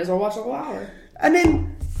 Might as well watch the whole hour. And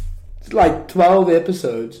then it's like 12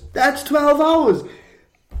 episodes. That's 12 hours.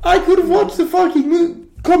 I could have watched the fucking movie.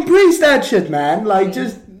 Compress that shit, man. Like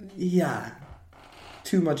just... Yeah.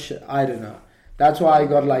 Too much shit. I don't know. That's why I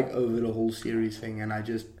got like over the whole series thing and I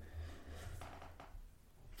just...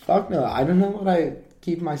 Fuck no. I don't know what I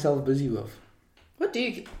keep myself busy with.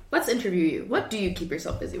 Let's interview you. What do you keep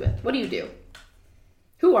yourself busy with? What do you do?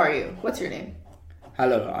 Who are you? What's your name?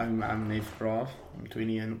 Hello, I'm Nate Graff. I'm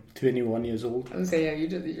 21 years old. I was gonna say,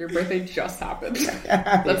 yeah, your birthday just happened.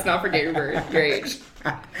 Let's not forget your age.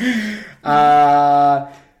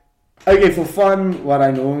 Okay, for fun, what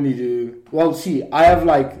I normally do... Well, see,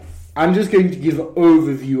 I'm just going to give an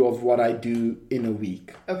overview of what I do in a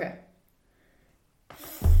week. Okay.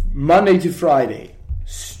 Monday to Friday,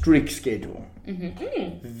 strict schedule.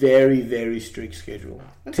 Very, very strict schedule.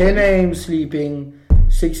 That's 10 a.m. sleeping,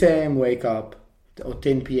 6 a.m. wake up, or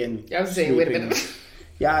 10 p.m. I was saying, wait a minute.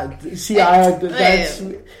 Yeah, see, that's...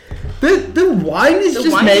 The wine is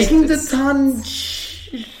just making the ton...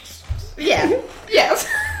 Yeah, yes.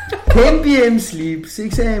 10 p.m. sleep,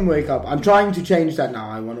 6 a.m. wake up. I'm trying to change that now.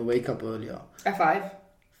 I want to wake up earlier. At 5?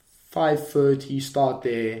 5:30, start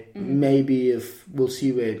there. Maybe we'll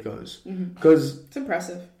see where it goes. Because... It's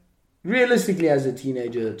impressive. Realistically, as a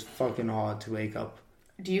teenager, it's fucking hard to wake up.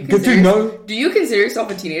 Do you consider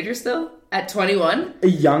yourself a teenager still? At 21? A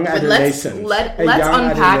young adolescent. Let's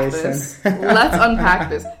unpack this. Let's unpack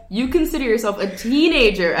this. You consider yourself a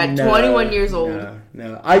teenager at 21 years old?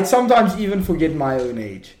 No. I sometimes even forget my own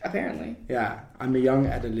age. Apparently. Yeah, I'm a young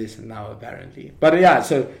adolescent now, apparently. But yeah,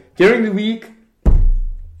 so during the week,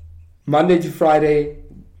 Monday to Friday,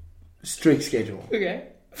 strict schedule. Okay.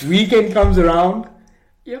 Weekend comes around.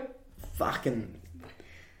 Yep. Fucking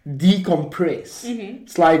decompress.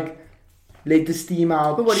 It's like let the steam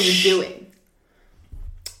out. But what are you doing?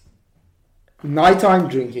 Nighttime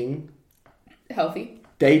drinking. Healthy.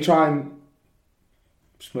 Daytime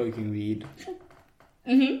smoking weed.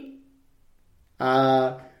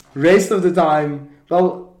 Rest of the time,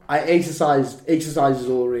 well, I exercise. Exercise is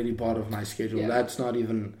already part of my schedule. Yeah. That's not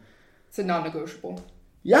even... It's a non-negotiable.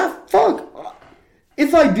 Yeah, fuck.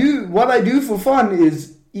 If what I do for fun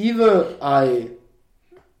is either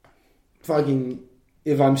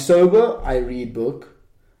if I'm sober, I read book.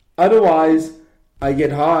 Otherwise, I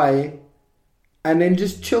get high and then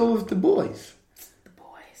just chill with the boys.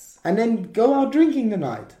 And then go out drinking the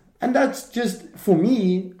night. And that's just, for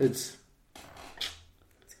me, it's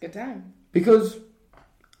a good time. Because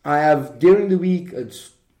I have, during the week,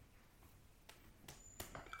 it's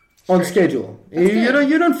on schedule.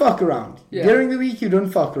 You don't fuck around. Yeah. During the week, you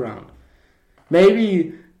don't fuck around.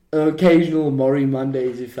 Maybe occasional Maury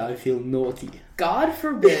Mondays if I feel naughty. God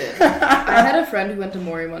forbid. I had a friend who went to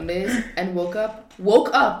Maury Mondays and woke up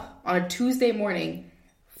on a Tuesday morning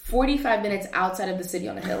 45 minutes outside of the city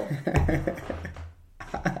on a hill.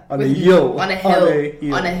 On a hill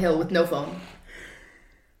with no phone.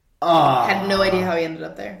 Ah. Had no idea how he ended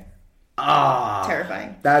up there. Ah.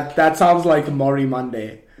 Terrifying. That sounds like a Maury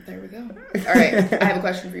Monday. There we go. All right, I have a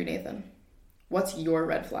question for you, Nathan. What's your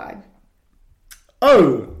red flag?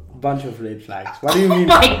 Oh, a bunch of red flags. What do you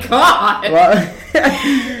mean? Oh my god!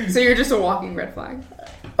 So you're just a walking red flag?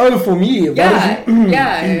 Oh, for me?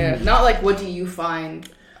 Yeah. Not like, what do you find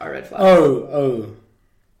are red flags? Oh.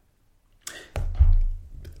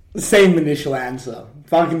 Same initial answer.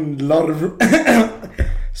 Fucking lot of...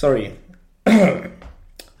 Sorry.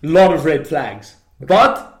 Lot of red flags.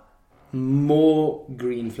 But more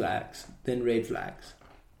green flags than red flags.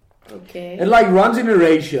 Okay. It like runs in a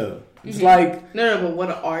ratio. It's like... No, but what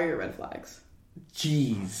are your red flags?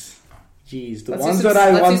 Jeez. The let's ones that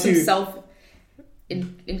I want to... Let's do some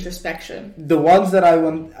self-introspection. The ones that I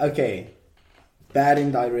want... Okay. Bad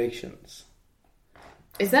in directions.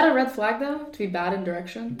 Is that a red flag, though? To be bad in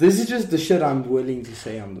direction? This is just the shit I'm willing to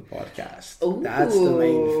say on the podcast. Ooh. That's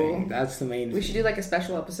the main thing. We should do like a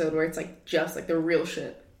special episode where it's like just like the real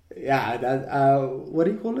shit. Yeah, that... what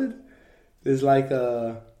do you call it? There's like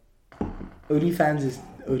a... OnlyFans is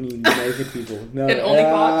only naked people. No. An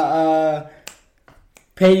OnlyPod?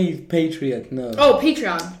 Patriot, no. Oh,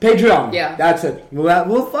 Patreon. Patreon. Yeah. That's it.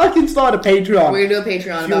 We'll fucking start a Patreon. We're gonna do a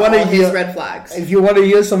Patreon about all his red flags. If you want to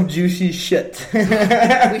hear some juicy shit. We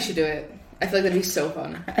should do it. I feel like that'd be so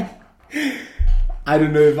fun. I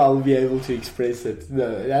don't know if I'll be able to express it.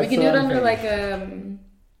 No, that's we can do it under like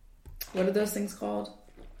what are those things called?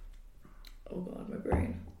 Oh god, my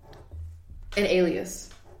brain. An alias.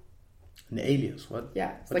 An alias? What?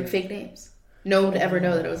 Yeah, it's like fake names. No one would ever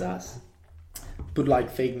know that it was us. Put like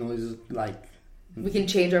fake noises, like... We can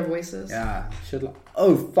change our voices. Yeah.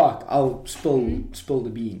 Oh fuck, I'll spill the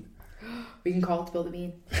bean. We can call it Spill the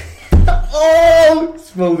Bean. Oh!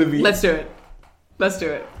 Spill the bean. Let's do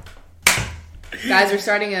it. Guys, we're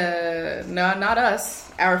starting not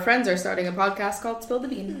us. Our friends are starting a podcast called Spill the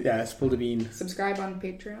Bean. Yeah, Spill the Bean. Subscribe on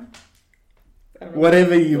Patreon.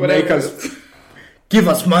 Whatever make us... Give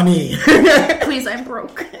us money. Please, I'm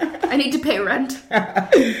broke. I need to pay rent.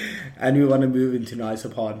 And we want to move into nice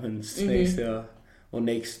apartments next year. Or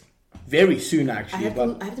very soon actually. I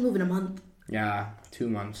have to move in a month. Yeah, 2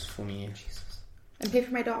 months for me. Jesus. And pay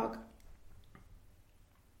for my dog.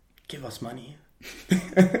 Give us money. A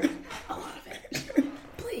lot of it.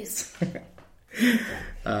 Please.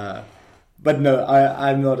 But no,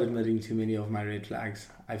 I'm not admitting too many of my red flags.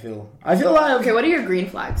 I feel like... Okay, what are your green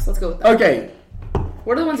flags? Let's go with that. Okay.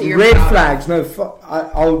 What are the ones that you're red flags? No,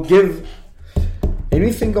 I'll give... Let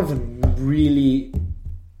me think of a really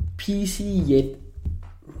PC yet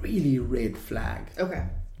really red flag. Okay.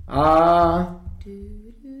 I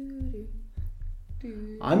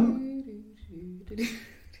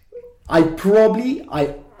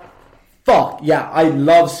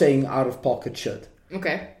love saying out of pocket shit.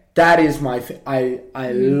 Okay. That is my... I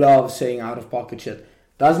love saying out of pocket shit.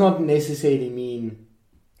 Does not necessarily mean...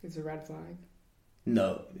 It's a red flag.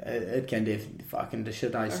 No, it can definitely... Fucking the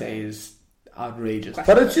shit I say is outrageous.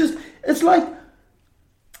 But it's like...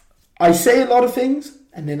 I say a lot of things,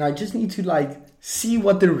 and then I just need to like see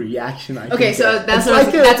what the reaction I Okay, so that's what I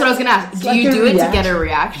was gonna ask. Do you do it to get a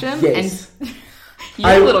reaction? Yes. And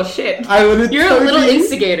you're a little shit. You're a little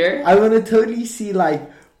instigator. I want to totally see like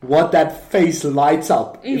what that face lights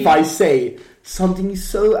up if I say something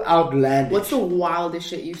so outlandish. What's the wildest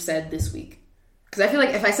shit you've said this week? Because I feel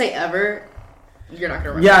like if I say ever, you're not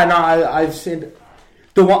gonna remember. Yeah, no, I've said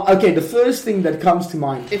the one. Okay, the first thing that comes to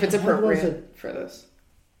mind, if it's appropriate for this.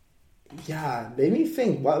 Yeah, let me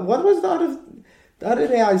think. What was the other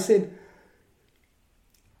day I said?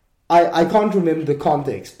 I can't remember the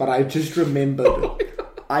context, but I just remembered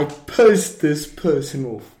I pissed this person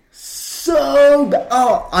off so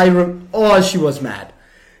bad. She was mad.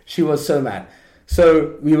 She was so mad.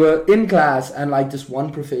 So we were in class, and like this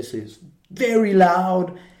one professor is very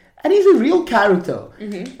loud, and he's a real character.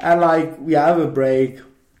 Mm-hmm. And like we have a break,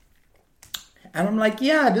 and I'm like,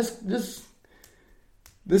 yeah, this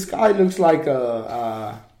guy looks like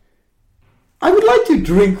I would like to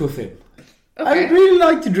drink with him. I would really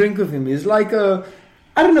like to drink with him. He's like a...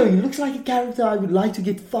 I don't know, he looks like a character I would like to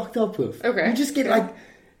get fucked up with. Okay. You just get like...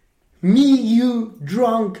 Me, you,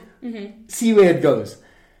 drunk, see where it goes.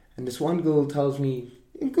 And this one girl tells me...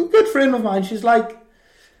 A good friend of mine, she's like...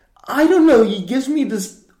 I don't know, he gives me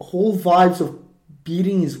this whole vibes of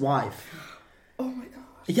beating his wife. Oh my god.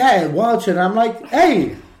 Yeah, wild shit. I'm like,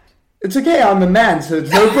 hey, it's okay, I'm a man, so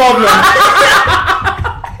it's no problem.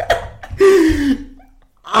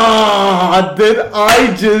 Then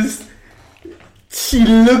I just... She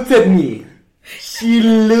looked at me.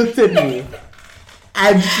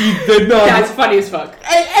 And she did not... That's funny as fuck.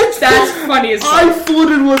 That's funny as fuck. I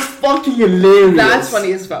thought it was fucking hilarious. That's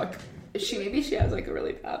funny as fuck. Maybe she has like a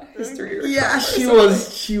really bad history. Yeah, she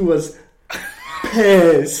was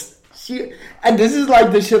pissed. And this is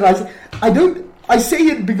like the shit I say. I say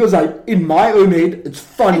it because in my own head, it's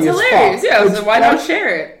funny it's as hilarious, fuck. Yeah, so why not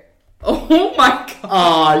share it? Oh my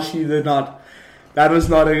god. She did not. That was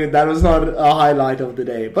not a highlight of the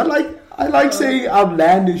day. But like, I like saying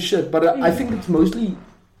outlandish shit, but I think it's mostly,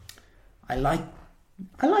 I like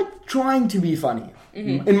trying to be funny.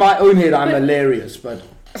 In my own head, I'm hilarious, but...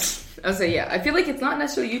 I'll say, yeah. I feel like it's not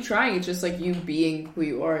necessarily you trying, it's just like you being who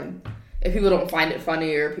you are. And if people don't find it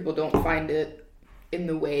funny or people don't find it in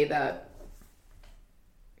the way that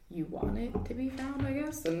you want it to be found, I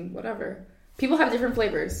guess, then whatever. People have different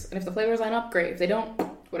flavors. And if the flavors line up, great. If they don't,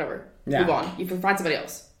 whatever. Yeah. Move on. You can find somebody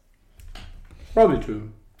else. Probably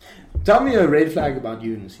true. Tell me a red flag about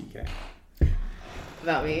you, Nasike.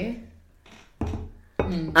 About me?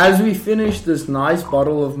 As we finish this nice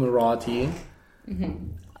bottle of Marathi...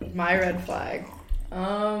 My red flag.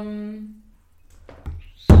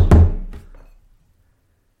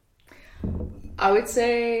 I would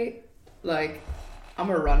say, like, I'm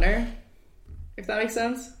a runner, if that makes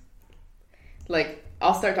sense. Like,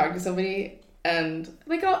 I'll start talking to somebody and,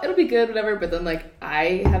 like, it'll be good, whatever, but then, like,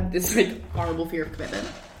 I have this, like, horrible fear of commitment.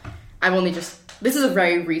 This is a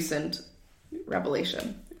very recent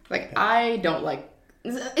revelation. Like, I don't like,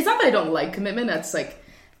 it's not that I don't like commitment, that's, like,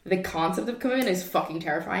 the concept of commitment is fucking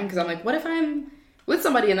terrifying, because I'm like, what if I'm with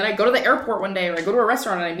somebody and then I go to the airport one day or I go to a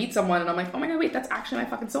restaurant and I meet someone and I'm like, oh my god, wait, that's actually my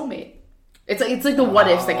fucking soulmate. It's like the what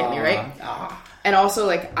ifs that get me, right? And also,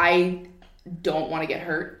 like, I don't want to get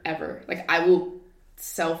hurt ever. Like, I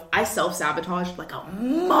self-sabotage like a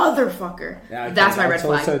motherfucker. Yeah, okay, that's my red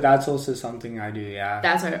flag. That's also something I do, yeah.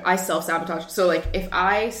 I self-sabotage. So, like, if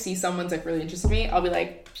I see someone's, like, really interested in me, I'll be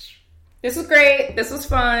like, this was great, this was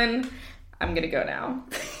fun, I'm gonna go now.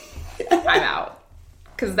 I'm out.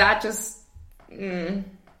 Because that just... So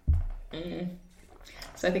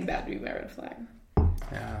I think that would be my red flag.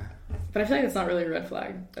 Yeah. But I feel like it's not really a red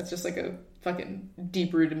flag. That's just like a fucking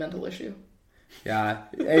deep-rooted mental issue. Yeah.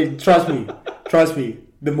 Hey, trust me.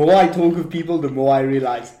 The more I talk with people, the more I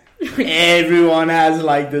realize everyone has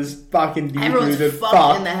like this fucking deep-rooted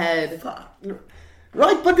fuck in the head. Fuck.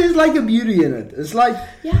 Right, but there's like a beauty in it. It's like,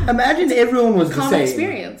 imagine everyone was the same.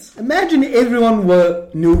 Experience. Imagine everyone were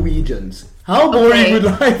Norwegians. How boring would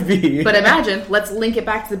life be? But imagine, let's link it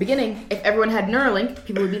back to the beginning. If everyone had Neuralink,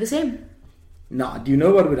 people would be the same. Nah, do you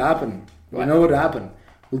know what would happen? What? You know what would happen?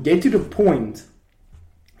 We'll get to the point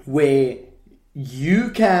where you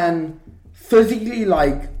can physically,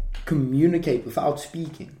 like, communicate without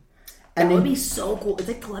speaking. And that would be so cool. It's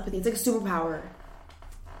like telepathy. It's like a superpower.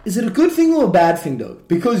 Is it a good thing or a bad thing, though?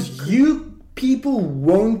 Because people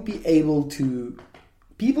won't be able to...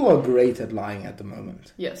 People are great at lying at the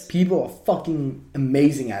moment. Yes. People are fucking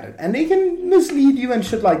amazing at it. And they can mislead you and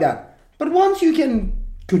shit like that. But once you can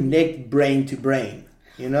connect brain to brain,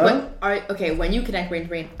 you know? Okay, when you connect brain to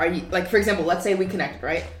brain, are you... Like, for example, let's say we connected,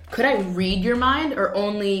 right? Could I read your mind or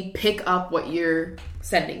only pick up what you're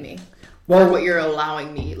sending me? Or what you're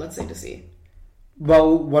allowing me, let's say, to see?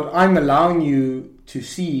 Well, what I'm allowing you to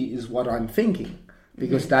see is what I'm thinking,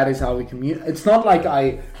 because that is how we communicate. It's not like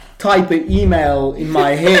I type an email in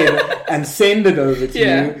my head and send it over to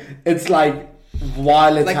you. It's like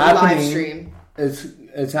while it's like happening, a live stream.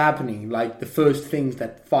 It's happening. Like the first things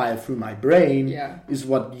that fire through my brain is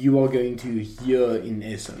what you are going to hear in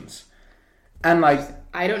essence. And like,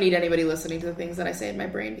 I don't need anybody listening to the things that I say in my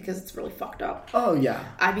brain because it's really fucked up. Oh yeah,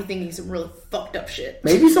 I'd be thinking some really fucked up shit.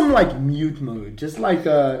 Maybe some like mute mode, just like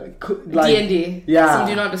D&D. Yeah, some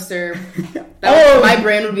do not disturb. My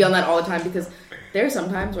brain would be on that all the time because there's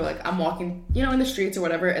sometimes where like I'm walking, in the streets or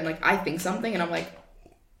whatever, and like I think something and I'm like,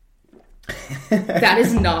 that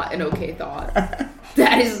is not an okay thought.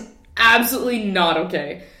 That is absolutely not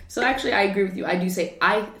okay. So actually, I agree with you. I do say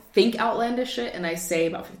I think outlandish shit, and I say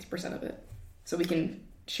about 50% of it. So we can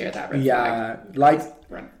share that red flag. Like...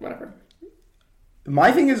 Whatever.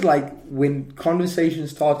 my thing is like when conversation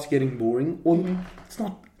starts getting boring, or it's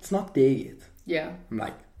not there yet. Yeah. I'm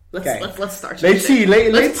like, let's start. Let's see.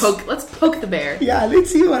 Let's poke the bear. Yeah,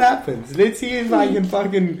 let's see what happens. Let's see if I can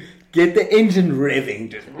fucking get the engine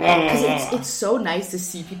revving. Because it's so nice to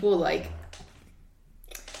see people like,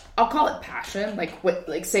 I'll call it passion.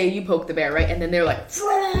 Like say you poke the bear, right? And then they're like, it's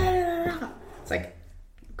like,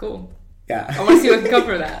 cool. Yeah. I want to see what can come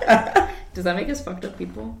from that. Does that make us fucked up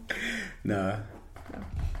people? No,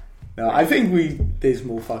 I think there's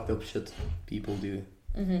more fucked up shit people do.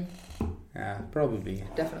 Yeah, probably.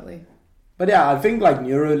 Definitely. But yeah, I think like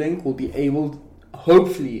Neuralink will be able,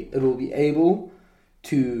 hopefully it will be able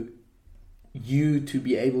to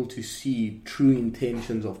be able to see true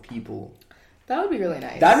intentions of people. That would be really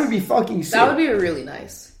nice. That would be fucking sick. That would be really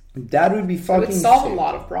nice. That would be fucking sick. It would solve a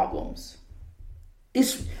lot of problems.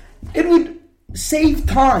 It would save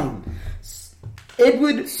time. It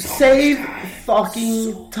would save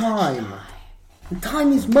fucking time.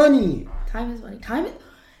 Time is money. Time is money.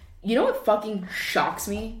 You know what fucking shocks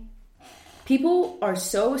me? People are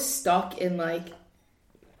so stuck in like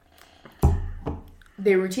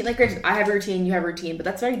their routine. Like, granted, I have a routine, you have a routine, but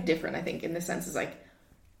that's very different, I think, in the sense is like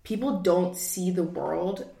people don't see the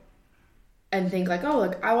world and think like, oh,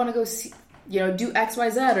 like I want to go see, do X, Y,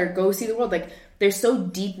 Z or go see the world. Like they're so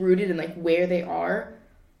deep rooted in like where they are,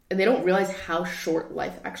 and they don't realize how short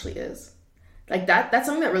life actually is. Like that's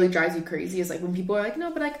something that really drives you crazy, is like when people are like,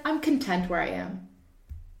 no, but like I'm content where I am.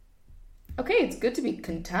 Okay, it's good to be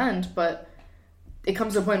content, but it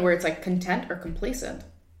comes to a point where it's like content or complacent.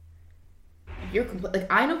 Like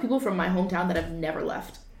I know people from my hometown that have never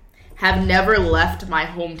left my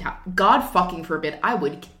hometown. God fucking forbid, I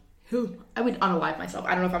would unalive myself.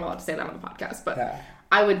 I don't know if I'm allowed to say that on the podcast, but yeah.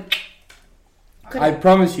 I would. I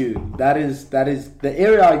promise you, that is the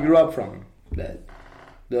area I grew up from.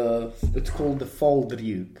 It's called the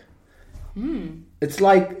Wandabwa. It's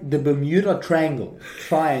like the Bermuda Triangle.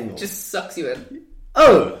 Just sucks you in.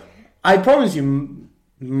 Oh, I promise you,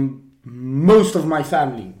 most of my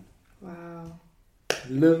family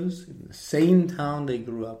lives in the same town they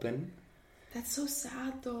grew up in. That's so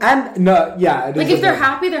sad, though. And no, yeah, like if they're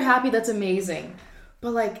happy, That's amazing.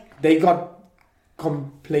 But like they got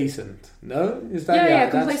complacent. No, is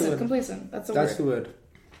that complacent. That's the word.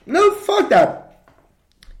 No, fuck that.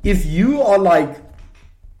 If you are like,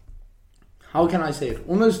 how can I say it?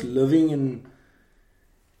 Almost living in.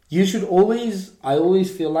 I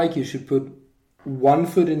always feel like you should put one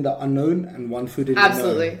foot in the unknown and one foot in the known.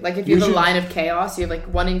 Absolutely. Like if you have a line of chaos, you have like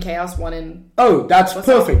one in chaos, one in... Oh, that's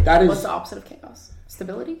perfect. What's the opposite of chaos?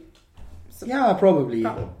 Stability? Yeah, probably.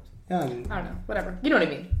 Yeah. I don't know. Whatever. You know what I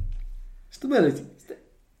mean. Stability.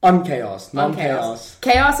 Unchaos. Non-chaos.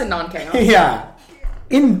 Chaos and non-chaos. Yeah.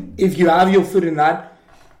 If you have your foot in that,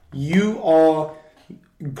 you are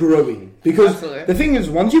growing. Because the thing is,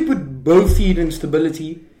 once you put both feet in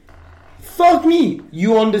stability, fuck me,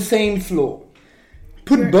 you're on the same floor.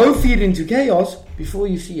 Put both feet into chaos before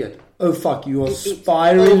you see it. Oh fuck, you are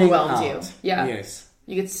spiraling out. You. Yeah. Yes.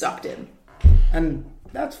 You get sucked in. And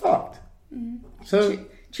that's fucked. Mm-hmm. So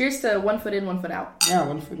cheers to 1 foot in, 1 foot out. Yeah,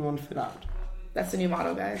 1 foot, 1 foot out. That's the new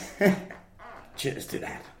motto, guys. Cheers to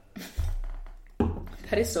that.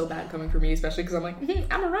 That is so bad coming from me, especially because I'm like,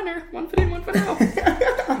 I'm a runner. 1 foot in, 1 foot out.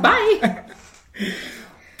 Bye.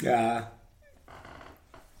 Yeah.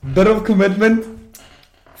 Bit of commitment.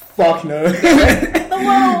 Fuck no. The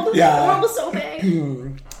world. Yeah. The world is so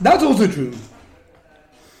big. That's also true.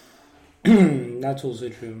 That's also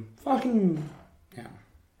true. Fucking. Yeah.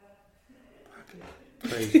 Fucking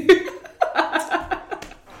crazy.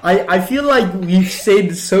 I feel like we've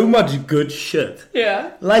said so much good shit.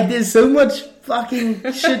 Yeah. Like there's so much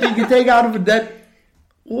fucking shit you can take out of it that.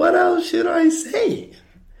 What else should I say?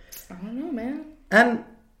 I don't know, man. And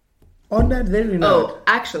on that very note. Oh,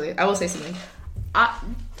 actually, I will say something.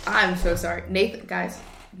 I'm so sorry.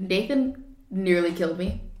 Nathan nearly killed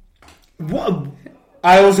me. What?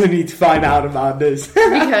 I also need to find out about this.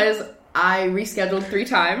 Because I rescheduled 3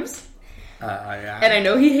 times. Yeah. And I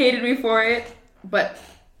know he hated me for it, but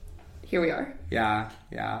here we are. Yeah.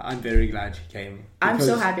 I'm very glad you came. I'm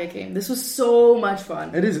so happy I came. This was so much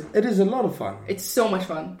fun. It is a lot of fun. It's so much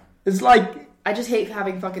fun. It's like... I just hate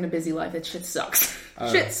having fucking a busy life. That shit sucks.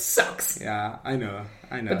 Shit sucks. Yeah, I know.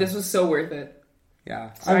 But this was so worth it.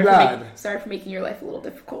 Yeah, I'm glad. Sorry for making your life a little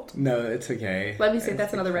difficult. No, it's okay. Let me say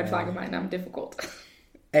that's another red flag of mine. I'm difficult.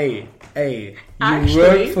 Hey, you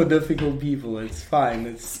work for difficult people. It's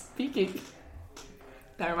fine. Speaking.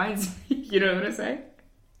 That reminds me. You know what I'm gonna say?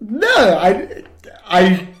 No,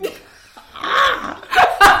 I.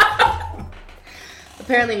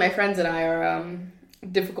 Apparently, my friends and I are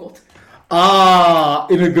difficult.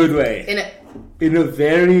 In a good way. In a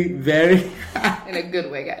very, very... in a good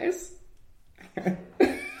way, guys.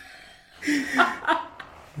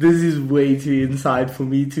 This is way too inside for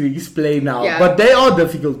me to explain now. Yeah. But they are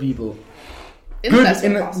difficult people. In the best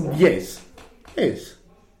way possible. Yes. Yes.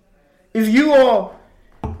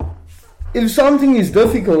 If something is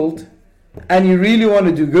difficult and you really want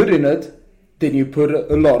to do good in it, then you put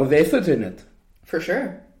a lot of effort in it. For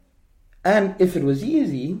sure. And if it was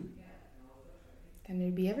easy... then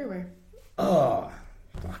it'd be everywhere. Oh,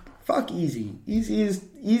 fuck easy. Easy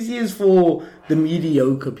is for the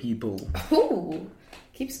mediocre people. Ooh,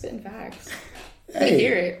 keep spitting facts. Hey, we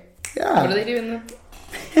hear it. Yeah. What do they do in the...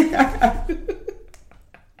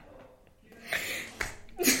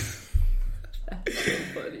 That's so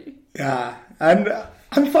funny. Yeah, and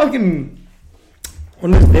I'm fucking... On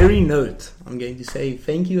this very note, I'm going to say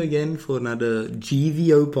thank you again for another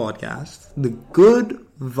GVO podcast. The Good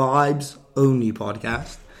Vibes Only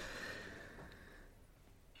podcast.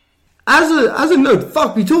 As a note,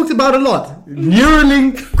 fuck, we talked about a lot.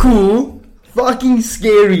 Neuralink, cool. Fucking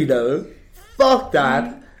scary though. Fuck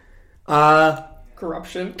that.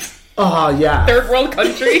 Corruption. Oh, yeah. Third world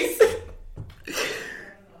countries.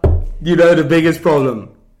 You know the biggest problem.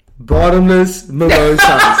 Bottomless mimosas.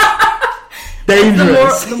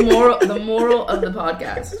 Dangerous. The moral of the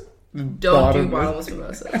podcast. Don't do bottomless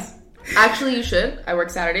mimosas. Actually, you should. I work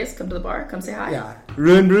Saturdays. Come to the bar. Come say hi. Yeah.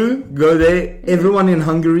 RuinBrew, go there. Everyone in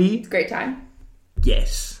Hungary. It's a great time.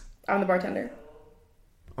 Yes. I'm the bartender.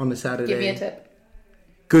 On a Saturday. Give me a tip.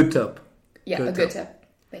 Good tip. Yeah, good tip.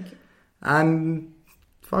 Thank you. And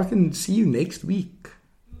fucking see you next week.